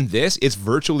 but in this, it's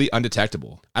virtually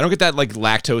undetectable. I don't get that like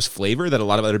lactose flavor that a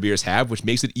lot of other beers have, which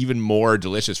makes it even more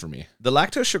delicious for me. The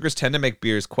lactose sugars tend to make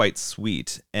beers quite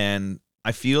sweet, and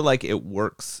I feel like it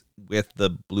works with the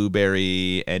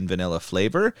blueberry and vanilla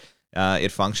flavor.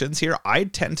 It functions here. I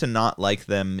tend to not like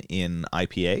them in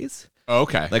IPAs.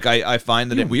 Okay. Like I find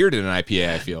that it's weird in an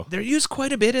IPA, I feel. They're used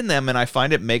quite a bit in them, and I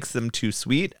find it makes them too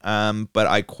sweet. But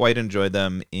I quite enjoy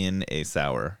them in a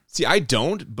sour. See, I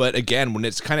don't, but again, when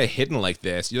it's kind of hidden like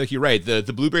this, you're right. The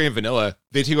blueberry and vanilla,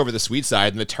 they take over the sweet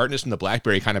side, and the tartness from the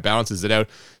blackberry kind of balances it out.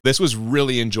 This was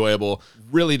really enjoyable,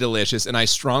 really delicious, and I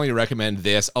strongly recommend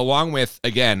this. Along with,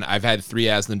 again, I've had 3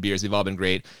 Aslin beers. They've all been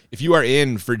great. If you are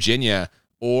in Virginia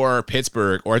or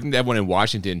Pittsburgh, or I think they have one in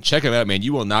Washington, check them out, man.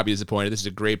 You will not be disappointed. This is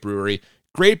a great brewery,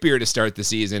 great beer to start the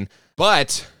season.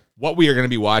 But what we are going to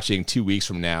be watching 2 weeks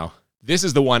from now, this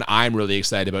is the one I'm really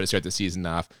excited about to start the season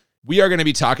off. We are going to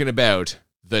be talking about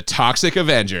The Toxic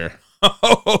Avenger.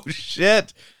 Oh,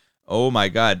 shit. Oh, my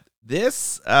God.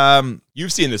 This,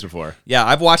 you've seen this before. Yeah,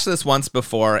 I've watched this once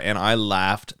before, and I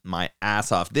laughed my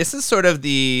ass off. This is sort of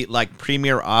the, like,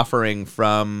 premiere offering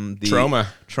from the...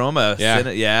 Trauma.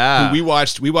 Yeah. We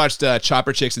watched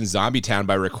Chopper Chicks in Zombie Town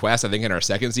by request, I think, in our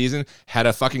 2nd season. Had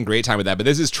a fucking great time with that. But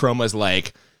this is Troma's,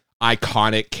 like...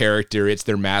 iconic character. It's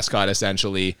their mascot,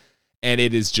 essentially. And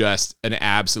it is just an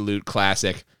absolute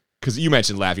classic. Because you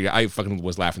mentioned laughing. I fucking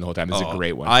was laughing the whole time. This is a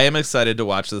great one. I am excited to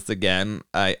watch this again.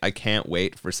 I can't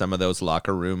wait for some of those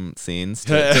locker room scenes.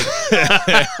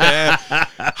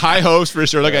 High hopes for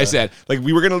sure. Like I said, like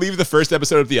we were going to leave the first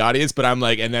episode with the audience, but I'm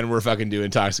like, and then we're fucking doing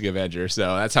Toxic Avenger.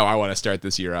 So that's how I want to start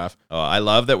this year off. Oh, I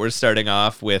love that we're starting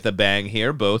off with a bang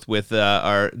here, both with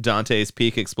our Dante's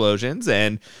Peak explosions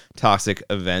and Toxic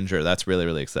Avenger. That's really,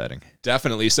 really exciting.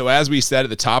 Definitely. So as we said at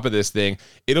the top of this thing,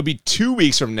 it'll be 2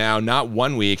 weeks from now, not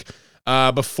 1 week.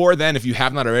 Before then, if you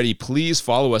have not already, please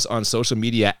follow us on social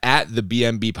media at the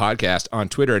BMB Podcast on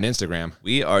Twitter and Instagram.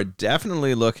 We are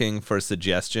definitely looking for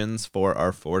suggestions for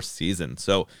our 4th season.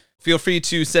 So feel free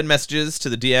to send messages to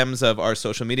the DMs of our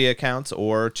social media accounts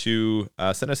or to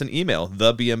send us an email,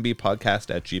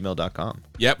 thebmbpodcast@gmail.com.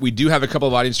 Yep, we do have a couple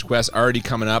of audience requests already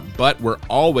coming up, but we're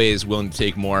always willing to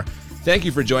take more. Thank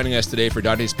you for joining us today for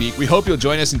Dante's Peak. We hope you'll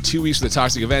join us in 2 weeks for the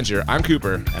Toxic Avenger. I'm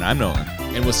Cooper. And I'm Nolan.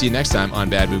 And we'll see you next time on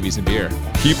Bad Movies and Beer.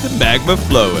 Keep the magma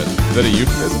flowing. Is that a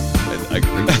euphemism? I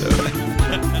think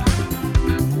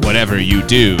so. Whatever you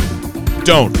do,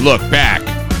 don't look back.